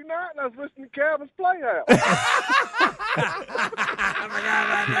 Thursday night, and I was listening to Calvin's Playhouse.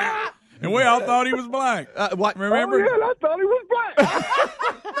 And we all thought he was black. What? Remember? Oh, yeah, I thought he was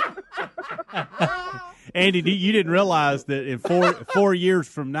black. Andy, you didn't realize that in 4 years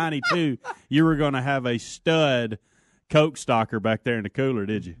from 92, you were going to have a stud Coke stocker back there in the cooler,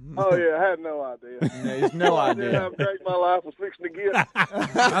 did you? Oh, yeah, I had no idea. There's no idea. How great my life was fixing to get.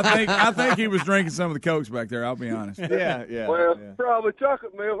 I think he was drinking some of the Cokes back there, I'll be honest. Yeah. Well, probably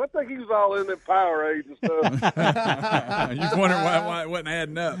chocolate milk. I think he was all in them Powerade and stuff. You was wondering why it wasn't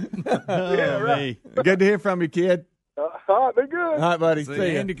adding up. Yeah, right. Good to hear from you, kid. All right, be good. All right, buddy. See,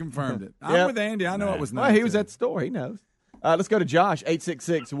 See ya. Andy confirmed it. I'm with Andy. I know it was 92. Well, he was at the store. He knows. Let's go to Josh,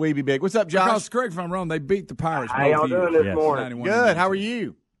 866 We Be Big. What's up, Josh? Because, correct if I'm wrong, they beat the Pirates. How y'all doing this morning? Good. How are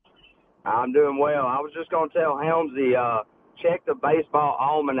you? I'm doing well. I was just going to tell Helmsy, check the baseball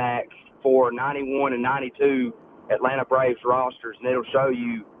almanac for 91 and 92 Atlanta Braves rosters, and it'll show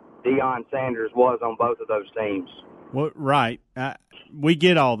you Deion Sanders was on both of those teams. Well, right. We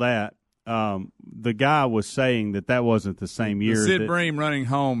get all that. The guy was saying that wasn't the same year. Sid Bream running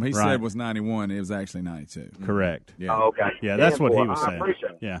home, he said was 91. It was actually 92. Correct. Yeah. Oh, okay. Yeah, that's what he was I saying.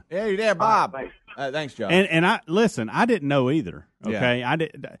 appreciate it. Yeah. Yeah, you're there, Bob. Thanks, Josh. And I listen. I didn't know either. Okay, I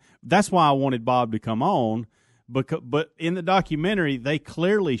did. That's why I wanted Bob to come on. But in the documentary, they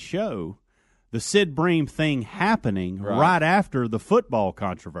clearly show the Sid Bream thing happening right after the football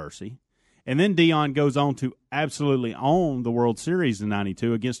controversy. And then Deion goes on to absolutely own the World Series in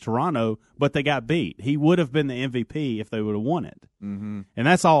 92 against Toronto, but they got beat. He would have been the MVP if they would have won it. Mm-hmm. And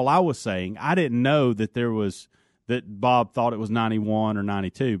that's all I was saying. I didn't know that that Bob thought it was 91 or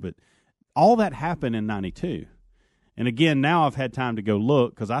 92, but all that happened in 92. And again, now I've had time to go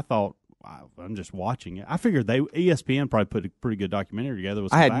look because I thought, I'm just watching it. I figured ESPN probably put a pretty good documentary together.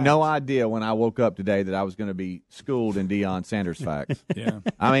 I had no idea when I woke up today that I was going to be schooled in Deion Sanders facts. Yeah,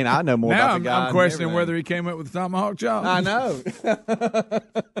 I mean, I know more about the guy. I'm questioning whether he came up with the tomahawk chop. I know.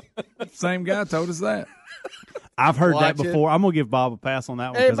 Same guy told us that. I've heard that before. I'm going to give Bob a pass on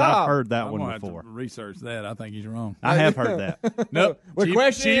that one because I've heard that one before. Have to research that. I think he's wrong. I have heard that. Nope. We're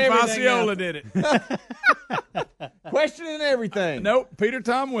questioning Chief everything Osceola did it. Questioning everything. Nope. Peter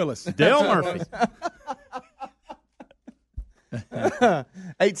Tom Willis. Dale Murphy.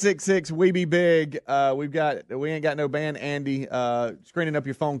 866 We Be Big. We ain't got no band. Andy, screening up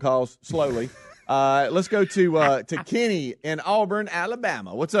your phone calls slowly. Let's go to Kenny in Auburn,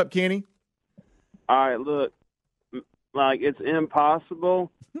 Alabama. What's up, Kenny? All right, look, like it's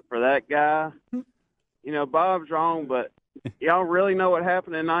impossible for that guy. You know, Bob's wrong, but y'all really know what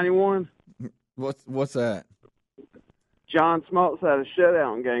happened in 91? What's that? John Smoltz had a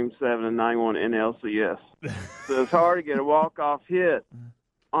shutout in Game 7 in 91 in LCS. So it's hard to get a walk-off hit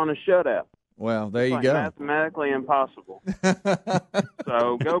on a shutout. Well, there you it's go. Mathematically impossible.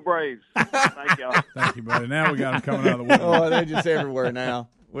 So go Braves. Thank y'all. Thank you, buddy. Now we got them coming out of the woodwork. Oh, they're just everywhere now.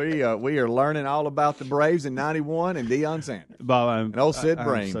 We are learning all about the Braves in 91 and Deion Sanders. Bob, and old Sid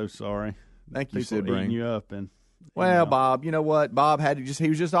Bream. I'm so sorry. Thank you, People Sid Bream. eating you up. And Well, Bob, you know what? Bob he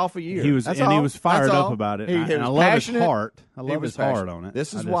was just off a year. He was fired up about it. I love his heart. I love his heart on it.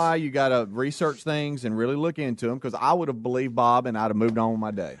 This is why you got to research things and really look into them, because I would have believed Bob and I'd have moved on with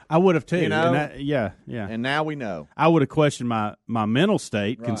my day. I would have too. You know? Yeah. And now we know. I would have questioned my mental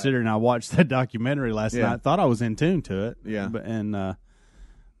state, considering I watched that documentary last night. Thought I was in tune to it. Yeah.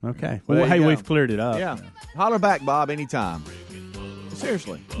 Okay. Well, hey, we've cleared it up. Yeah. Holler back, Bob, anytime.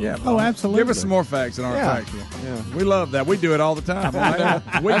 Seriously. Yeah. Oh, absolutely. Give us some more facts that aren't factual. Yeah. We love that. We do it all the time.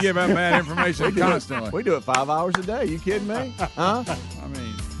 We give out bad information constantly. We do it 5 hours a day. You kidding me? Huh? I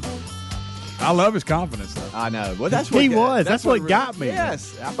mean, I love his confidence, though. I know. Well, that's what That's what got me.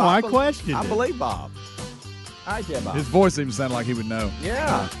 Yes. I questioned I believe Bob. I did, Bob. His voice even sounded like he would know.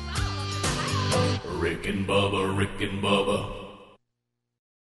 Yeah. Rick and Bubba, Rick and Bubba.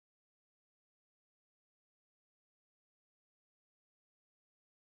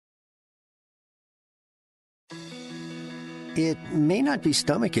 It may not be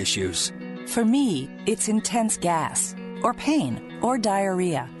stomach issues. For me, it's intense gas, or pain, or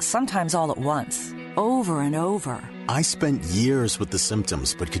diarrhea, sometimes all at once, over and over. I spent years with the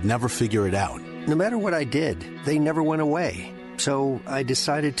symptoms, but could never figure it out. No matter what I did, they never went away. So I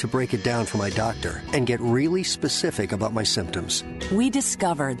decided to break it down for my doctor and get really specific about my symptoms. We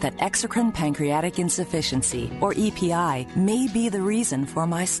discovered that exocrine pancreatic insufficiency, or EPI, may be the reason for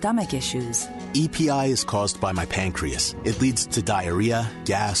my stomach issues. EPI is caused by my pancreas. It leads to diarrhea,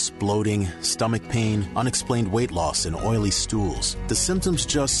 gas, bloating, stomach pain, unexplained weight loss, and oily stools. The symptoms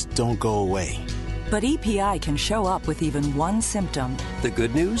just don't go away. But EPI can show up with even one symptom. The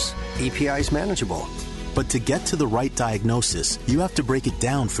good news? EPI is manageable. But to get to the right diagnosis, you have to break it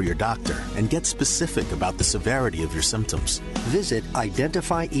down for your doctor and get specific about the severity of your symptoms. Visit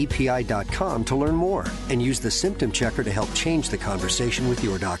identifyepi.com to learn more and use the symptom checker to help change the conversation with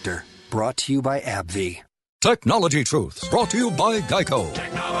your doctor. Brought to you by AbbVie. Technology Truths, brought to you by Geico.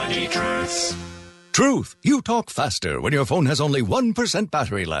 Technology Truths. Truth, you talk faster when your phone has only 1%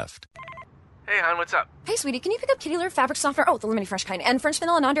 battery left. Hey, hon, what's up? Hey, sweetie, can you pick up Kitty Litter fabric softener? Oh, the Lemony Fresh kind. And French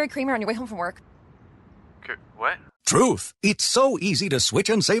vanilla non-dairy creamer on your way home from work. What? Truth, it's so easy to switch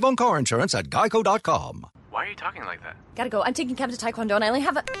and save on car insurance at Geico.com. Why are you talking like that? Gotta go. I'm taking Kevin to Taekwondo and I only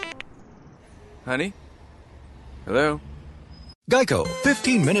have a... Honey? Hello? Geico,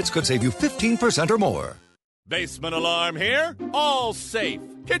 15 minutes could save you 15% or more. Basement alarm here. All safe.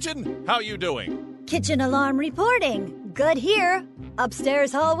 Kitchen, how you doing? Kitchen alarm reporting. Good here.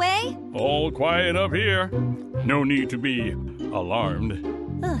 Upstairs hallway? All quiet up here. No need to be alarmed.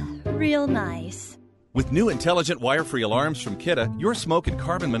 Real nice. With new intelligent wire-free alarms from Kidde, your smoke and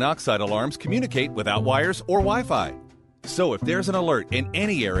carbon monoxide alarms communicate without wires or Wi-Fi. So if there's an alert in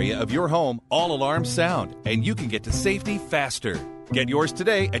any area of your home, all alarms sound, and you can get to safety faster. Get yours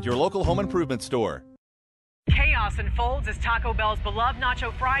today at your local home improvement store. Chaos unfolds as Taco Bell's beloved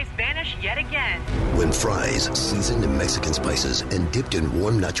nacho fries vanish yet again. When fries, seasoned in Mexican spices and dipped in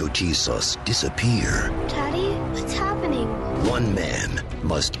warm nacho cheese sauce, disappear, Daddy, what's happening? one man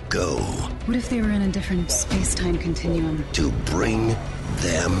must go What if they were in a different space-time continuum? to bring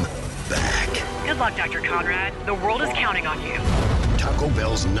them back. Good luck, Dr. Conrad. The world is counting on you. Taco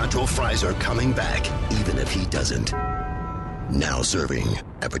Bell's nacho fries are coming back, even if he doesn't. Now serving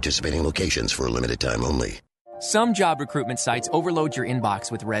at participating locations for a limited time only. Some job recruitment sites overload your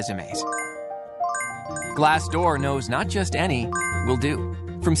inbox with resumes. Glassdoor knows not just any will do.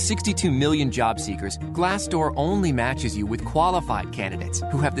 From 62 million job seekers, Glassdoor only matches you with qualified candidates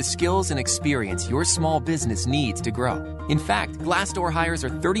who have the skills and experience your small business needs to grow. In fact, Glassdoor hires are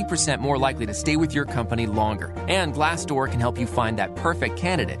 30% more likely to stay with your company longer, and Glassdoor can help you find that perfect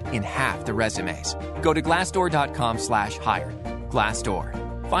candidate in half the resumes. Go to glassdoor.com/hire.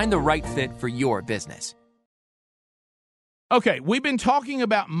 Glassdoor. Find the right fit for your business. Okay, we've been talking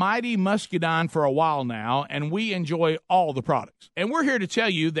about Mighty Muscadine for a while now, and we enjoy all the products. And we're here to tell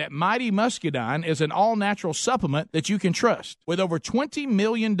you that Mighty Muscadine is an all-natural supplement that you can trust. With over $20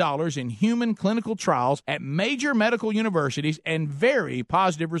 million in human clinical trials at major medical universities and very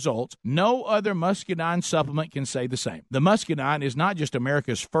positive results, no other muscadine supplement can say the same. The muscadine is not just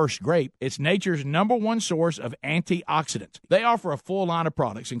America's first grape, it's nature's #1 source of antioxidants. They offer a full line of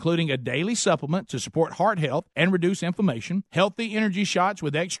products, including a daily supplement to support heart health and reduce inflammation, healthy energy shots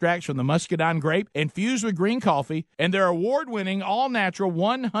with extracts from the muscadine grape infused with green coffee, and their award-winning all-natural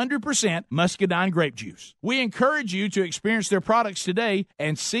 100% muscadine grape juice. We encourage you to experience their products today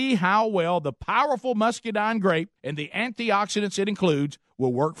and see how well the powerful muscadine grape and the antioxidants it includes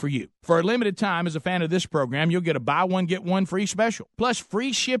will work for you. For a limited time, as a fan of this program, you'll get a buy one, get one free special, plus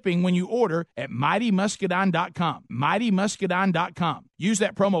free shipping when you order at MightyMuscadine.com. MightyMuscadine.com. Use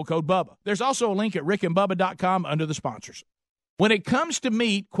that promo code BUBBA. There's also a link at rickandbubba.com under the sponsors. When it comes to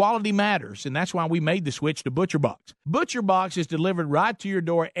meat, quality matters, and that's why we made the switch to ButcherBox. ButcherBox is delivered right to your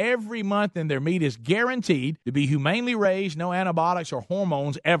door every month, and their meat is guaranteed to be humanely raised, no antibiotics or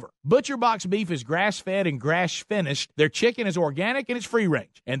hormones ever. ButcherBox beef is grass-fed and grass-finished. Their chicken is organic and it's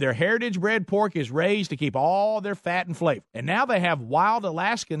free-range, and their heritage-bred pork is raised to keep all their fat and flavor. And now they have wild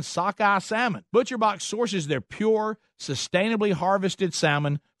Alaskan sockeye salmon. ButcherBox sources their pure, sustainably harvested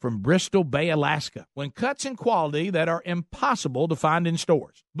salmon from Bristol Bay, Alaska, when cuts and quality that are impossible to find in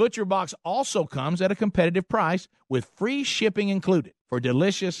stores. ButcherBox also comes at a competitive price with free shipping included. For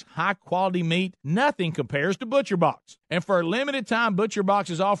delicious, high-quality meat, nothing compares to ButcherBox. And for a limited time, ButcherBox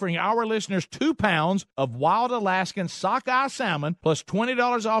is offering our listeners 2 pounds of wild Alaskan sockeye salmon plus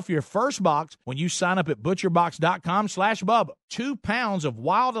 $20 off your first box when you sign up at ButcherBox.com/Bubba. 2 pounds of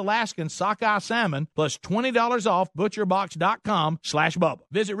wild Alaskan sockeye salmon plus $20 off ButcherBox.com/Bubba.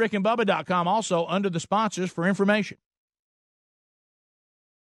 Visit rickandbubba.com also under the sponsors for information.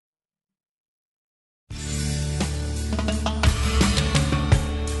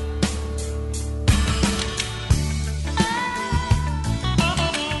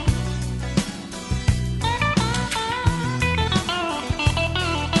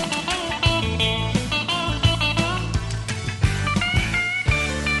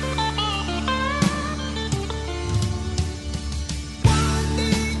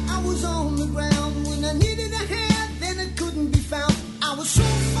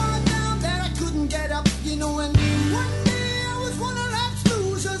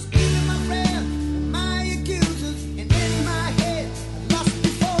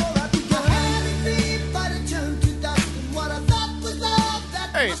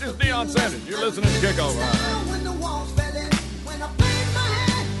 Hey, this is Deion Sanders. You're listening to Kickoff.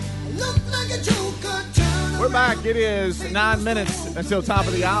 We're back. It is 9 minutes until top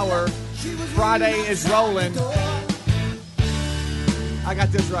of the hour. Friday is rolling. I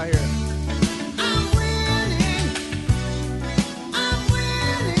got this right here.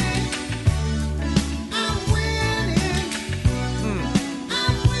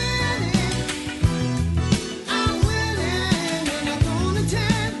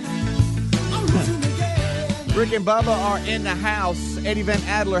 Rick and Bubba are in the house. Eddie Van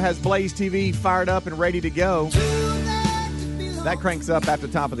Adler has Blaze TV fired up and ready to go. That cranks up after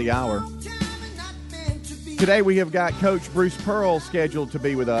top of the hour. Today we have got Coach Bruce Pearl scheduled to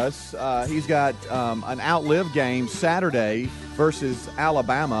be with us. He's got an Outlive game Saturday versus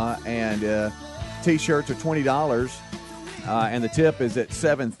Alabama, and T-shirts are $20, and the tip is at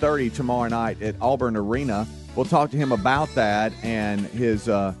 7:30 tomorrow night at Auburn Arena. We'll talk to him about that and his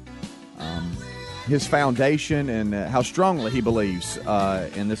foundation and how strongly he believes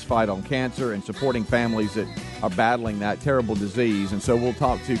in this fight on cancer and supporting families that are battling that terrible disease. And so we'll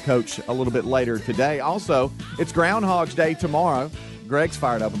talk to Coach a little bit later today. Also, it's Groundhog's Day tomorrow. Greg's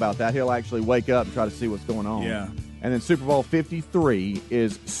fired up about that. He'll actually wake up and try to see what's going on. Yeah. And then Super Bowl 53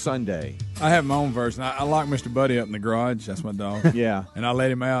 is Sunday. I have my own version. I lock Mr. Buddy up in the garage. That's my dog. Yeah. And I let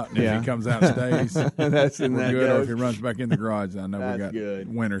him out, and if he comes out and stays, that's in we're that good. goes. Or if he runs back in the garage, I know we got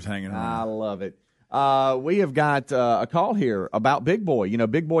good. winners hanging around. I love it. We have got a call here about Big Boy. You know,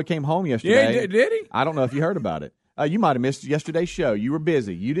 Big Boy came home yesterday. Yeah, did he? I don't know if you heard about it. You might have missed yesterday's show. You were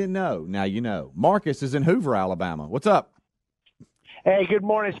busy. You didn't know. Now you know. Marcus is in Hoover, Alabama. What's up? Hey, good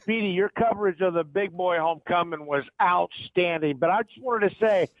morning, Speedy. Your coverage of the Big Boy homecoming was outstanding. But I just wanted to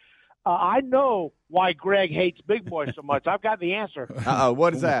say, I know why Greg hates Big Boy so much. I've got the answer.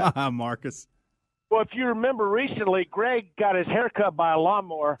 What is that? Marcus. Well, if you remember recently, Greg got his hair cut by a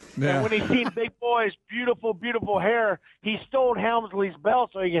lawnmower. Yeah. And when he seen Big Boy's beautiful, beautiful hair, he stole Helmsley's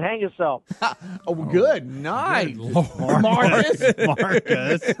belt so he could hang himself. Good night. Marcus.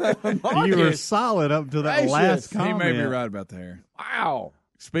 You were solid up to that last comment. He may be right about the hair. Wow.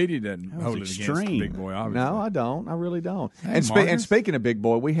 Speedy doesn't hold it extreme. against Big Boy, obviously. No, I don't. I really don't. Hey, And speaking of Big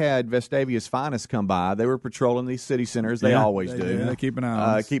Boy, we had Vestavia's Finest come by. They were patrolling these city centers. They always do. They keep an eye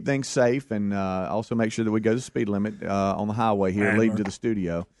on us. Keep things safe, and also make sure that we go the speed limit on the highway here, leading to the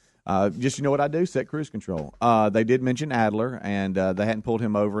studio. Just, you know what I do? Set cruise control. They did mention Adler, and they hadn't pulled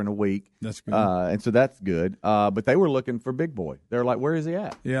him over in a week. That's good. And so that's good. But they were looking for Big Boy. They were like, where is he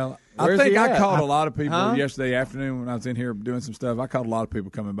at? Yeah. Where's I think he I at? called a lot of people Huh? yesterday afternoon when I was in here doing some stuff. I called a lot of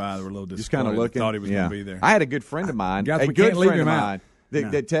people coming by that were a little Just disappointed. kind of looking. Thought he was going to be there. I had a good friend of mine. Guys, a we good can't leave friend him of out. mine.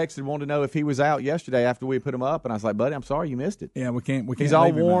 that texted and wanted to know if he was out yesterday after we put him up, and I was like, buddy, I'm sorry you missed it. Yeah, we can't. He's all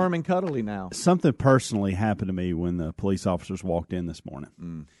leave him warm out. and cuddly now. Something personally happened to me when the police officers walked in this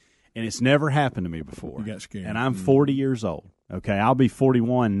morning. And it's never happened to me before. You got scared. And I'm 40 years old. Okay, I'll be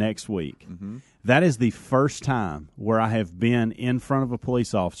 41 next week. That is the first time where I have been in front of a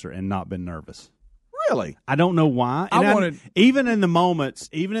police officer and not been nervous. Really? I don't know why. And even in the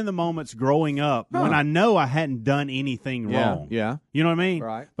moments growing up when I know I hadn't done anything wrong. Yeah. You know what I mean?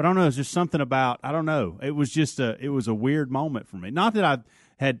 Right. But I don't know. It's just something about, I don't know. It was just it was a weird moment for me. Not that I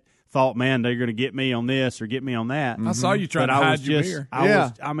had thought, man, they're going to get me on this or get me on that. I saw you trying to But hide your beer. I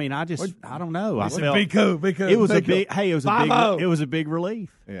don't know. I felt be cool. it was a big. Hey, it was a big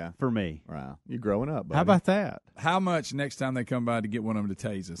relief. Yeah. For me. Wow. You're growing up, buddy. How about that? How much next time they come by to get one of them to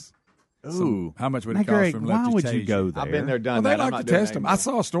tase us? Ooh. How much would Now, it cost Greg, for them why to would tase you go there? I've been there, done Well, that. they I'm like not to doing test them. that I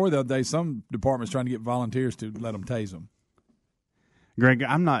saw a story the other day. Some departments trying to get volunteers to let them tase them. Greg,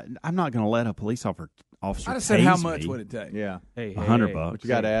 I'm not going to let a police officer. I just said, how much would it take? Yeah. Hey, $100. What you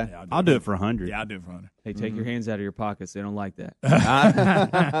got to add? Yeah, I'll do it for $100. Yeah, I'll do it for $100. Hey, take your hands out of your pockets. They don't like that.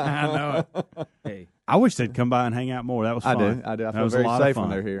 I know it. Hey, I wish they'd come by and hang out more. That was fun. I do. I That feel was a very lot of safe when fun.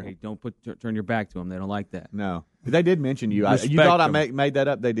 they're here. hey, don't turn your back to them. They don't like that. No. They did mention you. You Respect thought I them. made that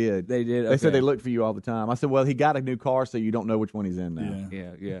up? They did. They did. They said Okay. they look for you all the time. I said, well, he got a new car, so you don't know which one he's in now.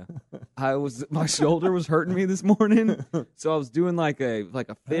 Yeah. My shoulder was hurting me this morning, so I was doing like a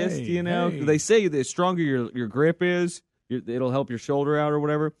fist. Hey, you know, hey. they say the stronger your grip is, it'll help your shoulder out or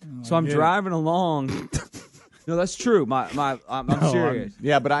whatever. So I'm get it. driving along. No, that's true. I'm serious.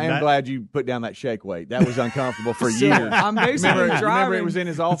 Yeah, but I am glad you put down that shake weight. That was uncomfortable for So, years. I'm basically remember driving. it was in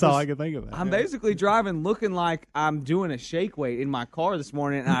his office? That's all I could think of. I'm basically driving looking like I'm doing a shake weight in my car this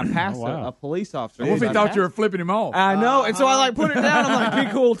morning, and I passed a police officer. What if he thought you were flipping him off? I know, and so I put it down. I'm like,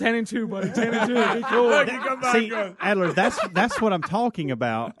 be cool, 10 and 2, buddy, 10 and 2, be cool. See, Adler, that's what I'm talking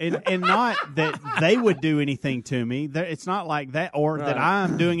about, and not that they would do anything to me. It's not like that, or that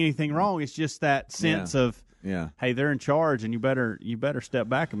I'm doing anything wrong. It's just that sense of. Yeah. Hey, they're in charge, and you better step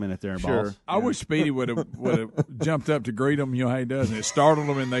back a minute there, boss. I wish Speedy would have jumped up to greet him. You know how he does, and it startled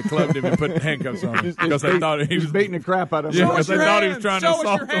him, and they clubbed him and put handcuffs on him because they thought he was beating the crap out of him. Yeah, because they thought he was trying to Show us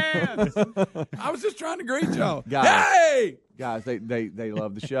assault your them. hands. I was just trying to greet y'all. Guys. Hey, Guys, they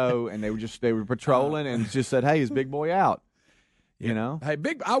love the show, and they were patrolling and just said, hey, is Big Boy out? You know? Hey,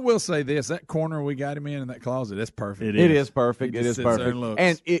 I will say this: that corner we got him in that closet, that's perfect. It is perfect. He It just is sits there perfect. and looks.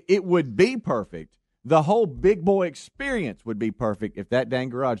 And it would be perfect. The whole Big Boy experience would be perfect if that dang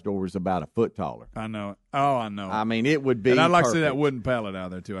garage door was about a foot taller. I know it. Oh, I know. I mean, it would be. And I'd like to see perfect. that wooden pallet out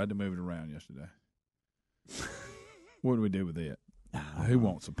there too. I had to move it around yesterday. What do we do with it? Who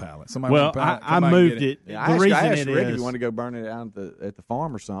wants a pallet? Somebody Well, wants a pallet? I Somebody moved get it. Yeah, The I reason asked it Rick if is- you want to go burn it out at the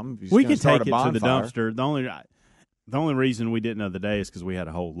farm or something. If he's We gonna can start take a it to the bonfire. dumpster. The only reason we didn't the other day is because we had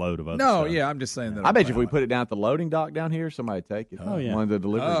a whole load of other No, stuff. yeah, I'm just saying that. I bet you if we put it down at the loading dock down here, somebody'd take it. Oh, yeah. One of the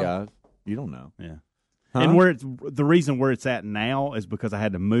delivery guys. You don't know. Yeah. Huh? And the reason where it's at now is because I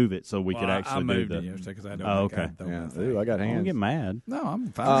had to move it so we could actually I moved do it the. yesterday because I don't. Oh, okay. Yeah. Ooh, I got Don't hands. get mad. No,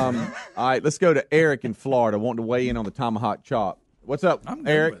 I'm fine. All right, let's go to Eric in Florida, wanting to weigh in on the tomahawk chop. What's up, I'm good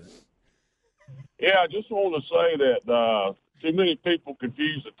Eric? with it. Yeah, I just want to say that too many people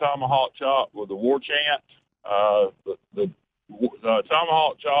confuse the tomahawk chop with the war chant. The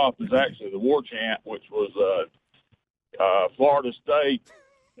tomahawk chop is actually the war chant, which was Florida State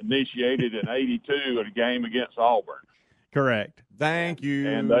initiated in '82 at a game against Auburn. Correct. Thank you.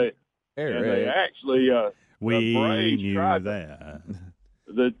 And they Eric. actually We the Braves knew tried that.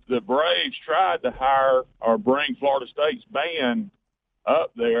 the Braves tried to hire or bring Florida State's band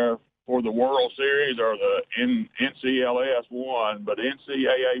up there for the World Series or the NCLS one, but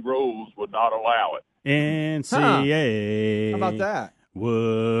NCAA rules would not allow it. NCAA. How about that?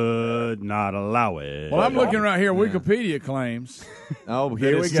 Would not allow it. Well, I'm looking right here. Wikipedia claims Oh, that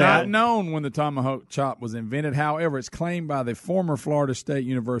here we it's go. not known when the tomahawk chop was invented. However, it's claimed by the former Florida State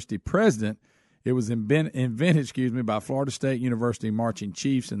University president. It was invented, by Florida State University marching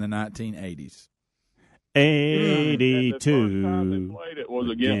chiefs in the 1980s. 82 And the first time they played it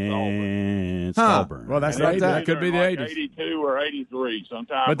was against Auburn. Auburn. Well, that's And the it 80s. That could be the like 80s. 82 or 83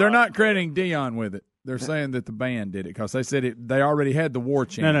 sometime. But they're not crediting Dion with it. They're saying that the band did it because they said they already had the war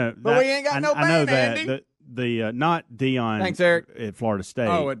chant. No. But we ain't got no I know band, that. Andy. The not Dion. Thanks, Eric. At Florida State.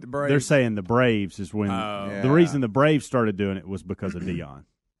 Oh, at the Braves. They're saying the Braves is when Oh. the reason the Braves started doing it was because of Dion.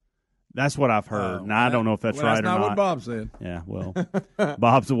 That's what I've heard. Now, I don't know if that's right or not. That's not what Bob said. Yeah, well,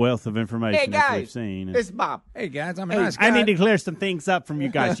 Bob's a wealth of information, Hey, guys, as we've seen. it's Bob. Hey, guys, I'm a nice guy. I need to clear some things up from you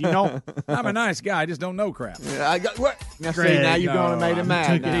guys. You know, I'm a nice guy. I just don't know crap. What? Now, Greg, see, now you're going to make him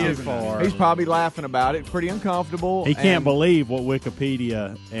mad. took it too far. He's probably laughing about it. Pretty uncomfortable. He can't believe what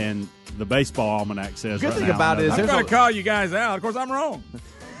Wikipedia and the baseball almanac says. Good right thing now. about it is I'm going to call you guys out. Of course, I'm wrong.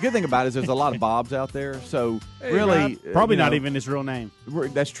 Good thing about it is there's a lot of Bobs out there. So Hey, really, Bob. Probably not even his real name.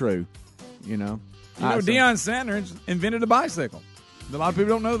 That's true. You know. Deion Sanders invented a bicycle. A lot of people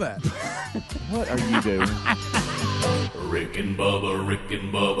don't know that. What are you doing? Rick and Bubba, Rick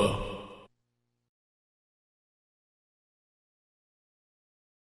and Bubba.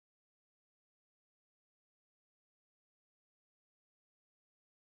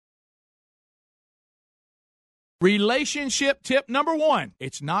 Relationship tip number 1.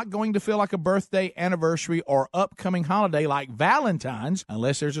 It's not going to feel like a birthday, anniversary, or upcoming holiday like Valentine's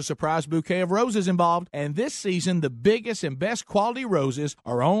unless there's a surprise bouquet of roses involved. And this season, the biggest and best quality roses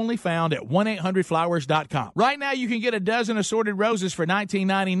are only found at 1-800-Flowers.com. Right now, you can get a dozen assorted roses for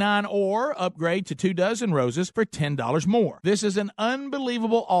 $19.99 or upgrade to 2 dozen roses for $10 more. This is an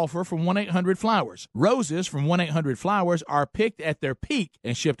unbelievable offer from 1-800-Flowers. Roses from 1-800-Flowers are picked at their peak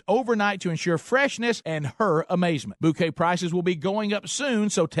and shipped overnight to ensure freshness and her amazement. Bouquet prices will be going up soon,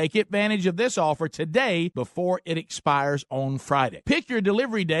 so take advantage of this offer today before it expires on Friday. Pick your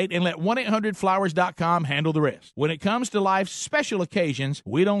delivery date and let 1-800-Flowers.com handle the rest. When it comes to life's special occasions,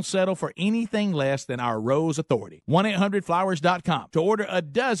 we don't settle for anything less than our Rose Authority. 1-800-Flowers.com. To order a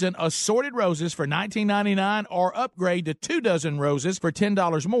dozen assorted roses for $19.99 or upgrade to 2 dozen roses for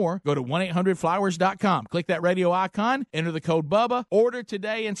 $10 more, go to 1-800-Flowers.com. Click that radio icon, enter the code BUBBA, order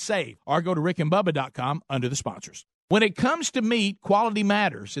today and save, or go to rickandbubba.com under the sponsors. When it comes to meat, quality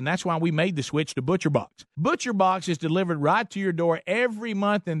matters, and that's why we made the switch to ButcherBox. ButcherBox is delivered right to your door every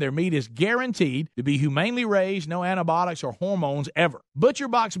month, and their meat is guaranteed to be humanely raised, no antibiotics or hormones ever.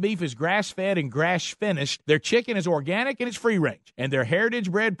 ButcherBox beef is grass-fed and grass-finished. Their chicken is organic and it's free-range, and their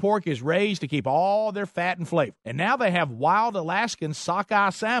heritage-bred pork is raised to keep all their fat and flavor. And now they have wild Alaskan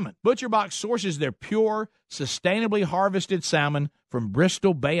sockeye salmon. ButcherBox sources their pure, sustainably harvested salmon from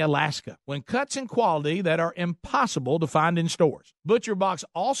Bristol Bay, Alaska, when cuts and quality that are impossible to find in stores. ButcherBox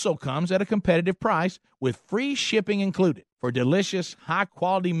also comes at a competitive price with free shipping included. For delicious,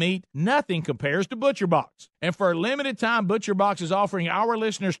 high-quality meat, nothing compares to ButcherBox. And for a limited time, ButcherBox is offering our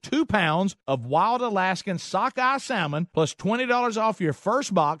listeners 2 pounds of wild Alaskan sockeye salmon plus $20 off your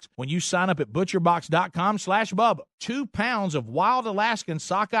first box when you sign up at ButcherBox.com/Bubba. 2 pounds of wild Alaskan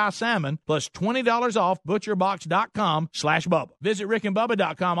sockeye salmon plus $20 off ButcherBox.com/Bubba. Visit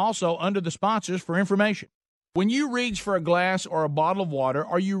RickandBubba.com also under the sponsors for information. When you reach for a glass or a bottle of water,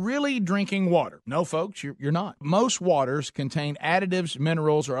 are you really drinking water? No, folks, you're not. Most waters contain additives,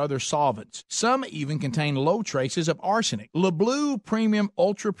 minerals, or other solvents. Some even contain low traces of arsenic. LeBlue Premium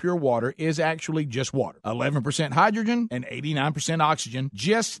Ultra Pure Water is actually just water. 11% hydrogen and 89% oxygen,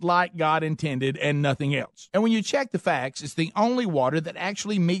 just like God intended and nothing else. And when you check the facts, it's the only water that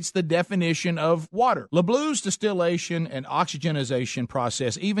actually meets the definition of water. LeBlue's distillation and oxygenization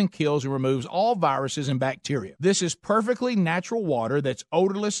process even kills and removes all viruses and bacteria. This is perfectly natural water that's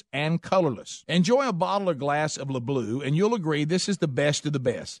odorless and colorless. Enjoy a bottle or glass of LeBlue, and you'll agree this is the best of the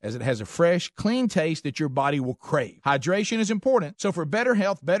best, as it has a fresh, clean taste that your body will crave. Hydration is important, so for better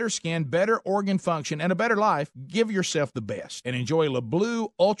health, better skin, better organ function, and a better life, give yourself the best and enjoy LeBlue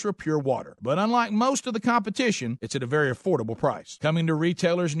Ultra Pure Water. But unlike most of the competition, it's at a very affordable price. Coming to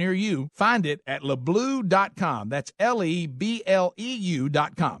retailers near you, find it at leblue.com. That's LEBLEU.com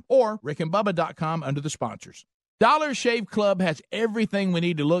or rickandbubba.com under the sponsors. Dollar Shave Club has everything we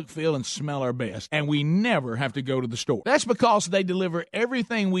need to look, feel, and smell our best, and we never have to go to the store. That's because they deliver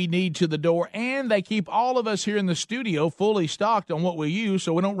everything we need to the door, and they keep all of us here in the studio fully stocked on what we use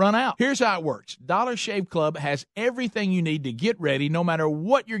so we don't run out. Here's how it works. Dollar Shave Club has everything you need to get ready no matter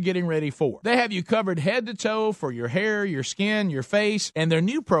what you're getting ready for. They have you covered head to toe for your hair, your skin, your face, and their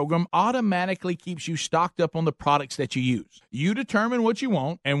new program automatically keeps you stocked up on the products that you use. You determine what you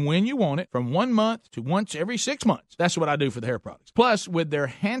want and when you want it from 1 month to once every 6 months. That's what I do for the hair products. Plus, with their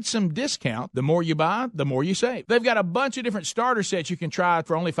handsome discount, the more you buy, the more you save. They've got a bunch of different starter sets you can try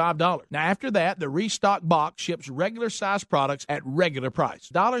for only $5. Now, after that, the restock box ships regular size products at regular price.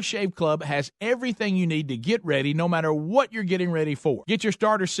 Dollar Shave Club has everything you need to get ready no matter what you're getting ready for. Get your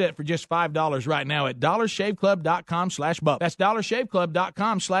starter set for just $5 right now at dollarshaveclub.com/Bubba. That's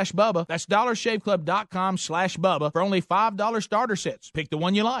dollarshaveclub.com/Bubba. That's dollarshaveclub.com/Bubba for only $5 starter sets. Pick the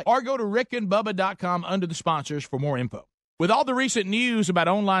one you like. Or go to rickandbubba.com under the sponsors for more info. With all the recent news about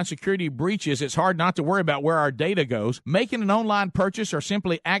online security breaches, it's hard not to worry about where our data goes. Making an online purchase or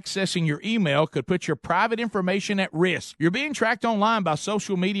simply accessing your email could put your private information at risk. You're being tracked online by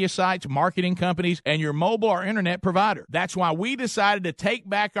social media sites, marketing companies, and your mobile or internet provider. That's why we decided to take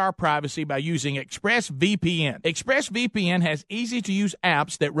back our privacy by using ExpressVPN. ExpressVPN has easy-to-use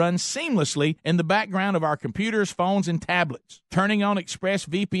apps that run seamlessly in the background of our computers, phones, and tablets. Turning on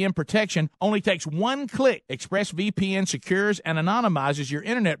ExpressVPN protection only takes one click. ExpressVPN secures and anonymizes your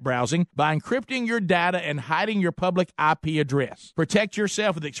internet browsing by encrypting your data and hiding your public IP address. Protect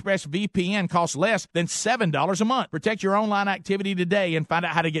yourself with ExpressVPN. Costs less than $7 a month. Protect your online activity today and find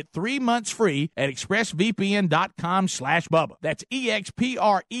out how to get 3 months free at expressvpn.com/Bubba. That's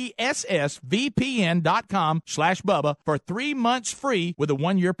EXPRESSVPN.com/Bubba for 3 months free with a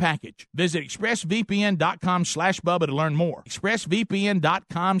 1-year package. Visit expressvpn.com/Bubba to learn more.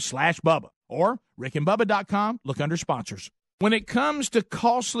 expressvpn.com/Bubba or rickandbubba.com. Look under sponsors. When it comes to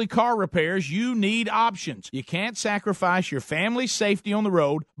costly car repairs, you need options. You can't sacrifice your family's safety on the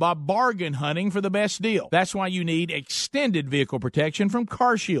road by bargain hunting for the best deal. That's why you need extended vehicle protection from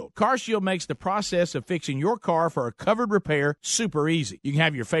CarShield. CarShield makes the process of fixing your car for a covered repair super easy. You can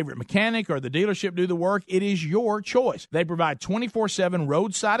have your favorite mechanic or the dealership do the work. It is your choice. They provide 24/7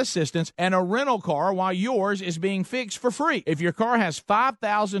 roadside assistance and a rental car while yours is being fixed for free. If your car has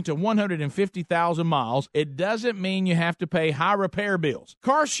 5,000 to 150,000 miles, it doesn't mean you have to pay high repair bills.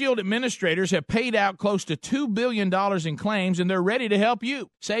 CarShield administrators have paid out close to $2 billion in claims, and they're ready to help you.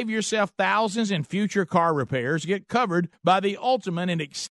 Save yourself thousands in future car repairs. Get covered by the ultimate in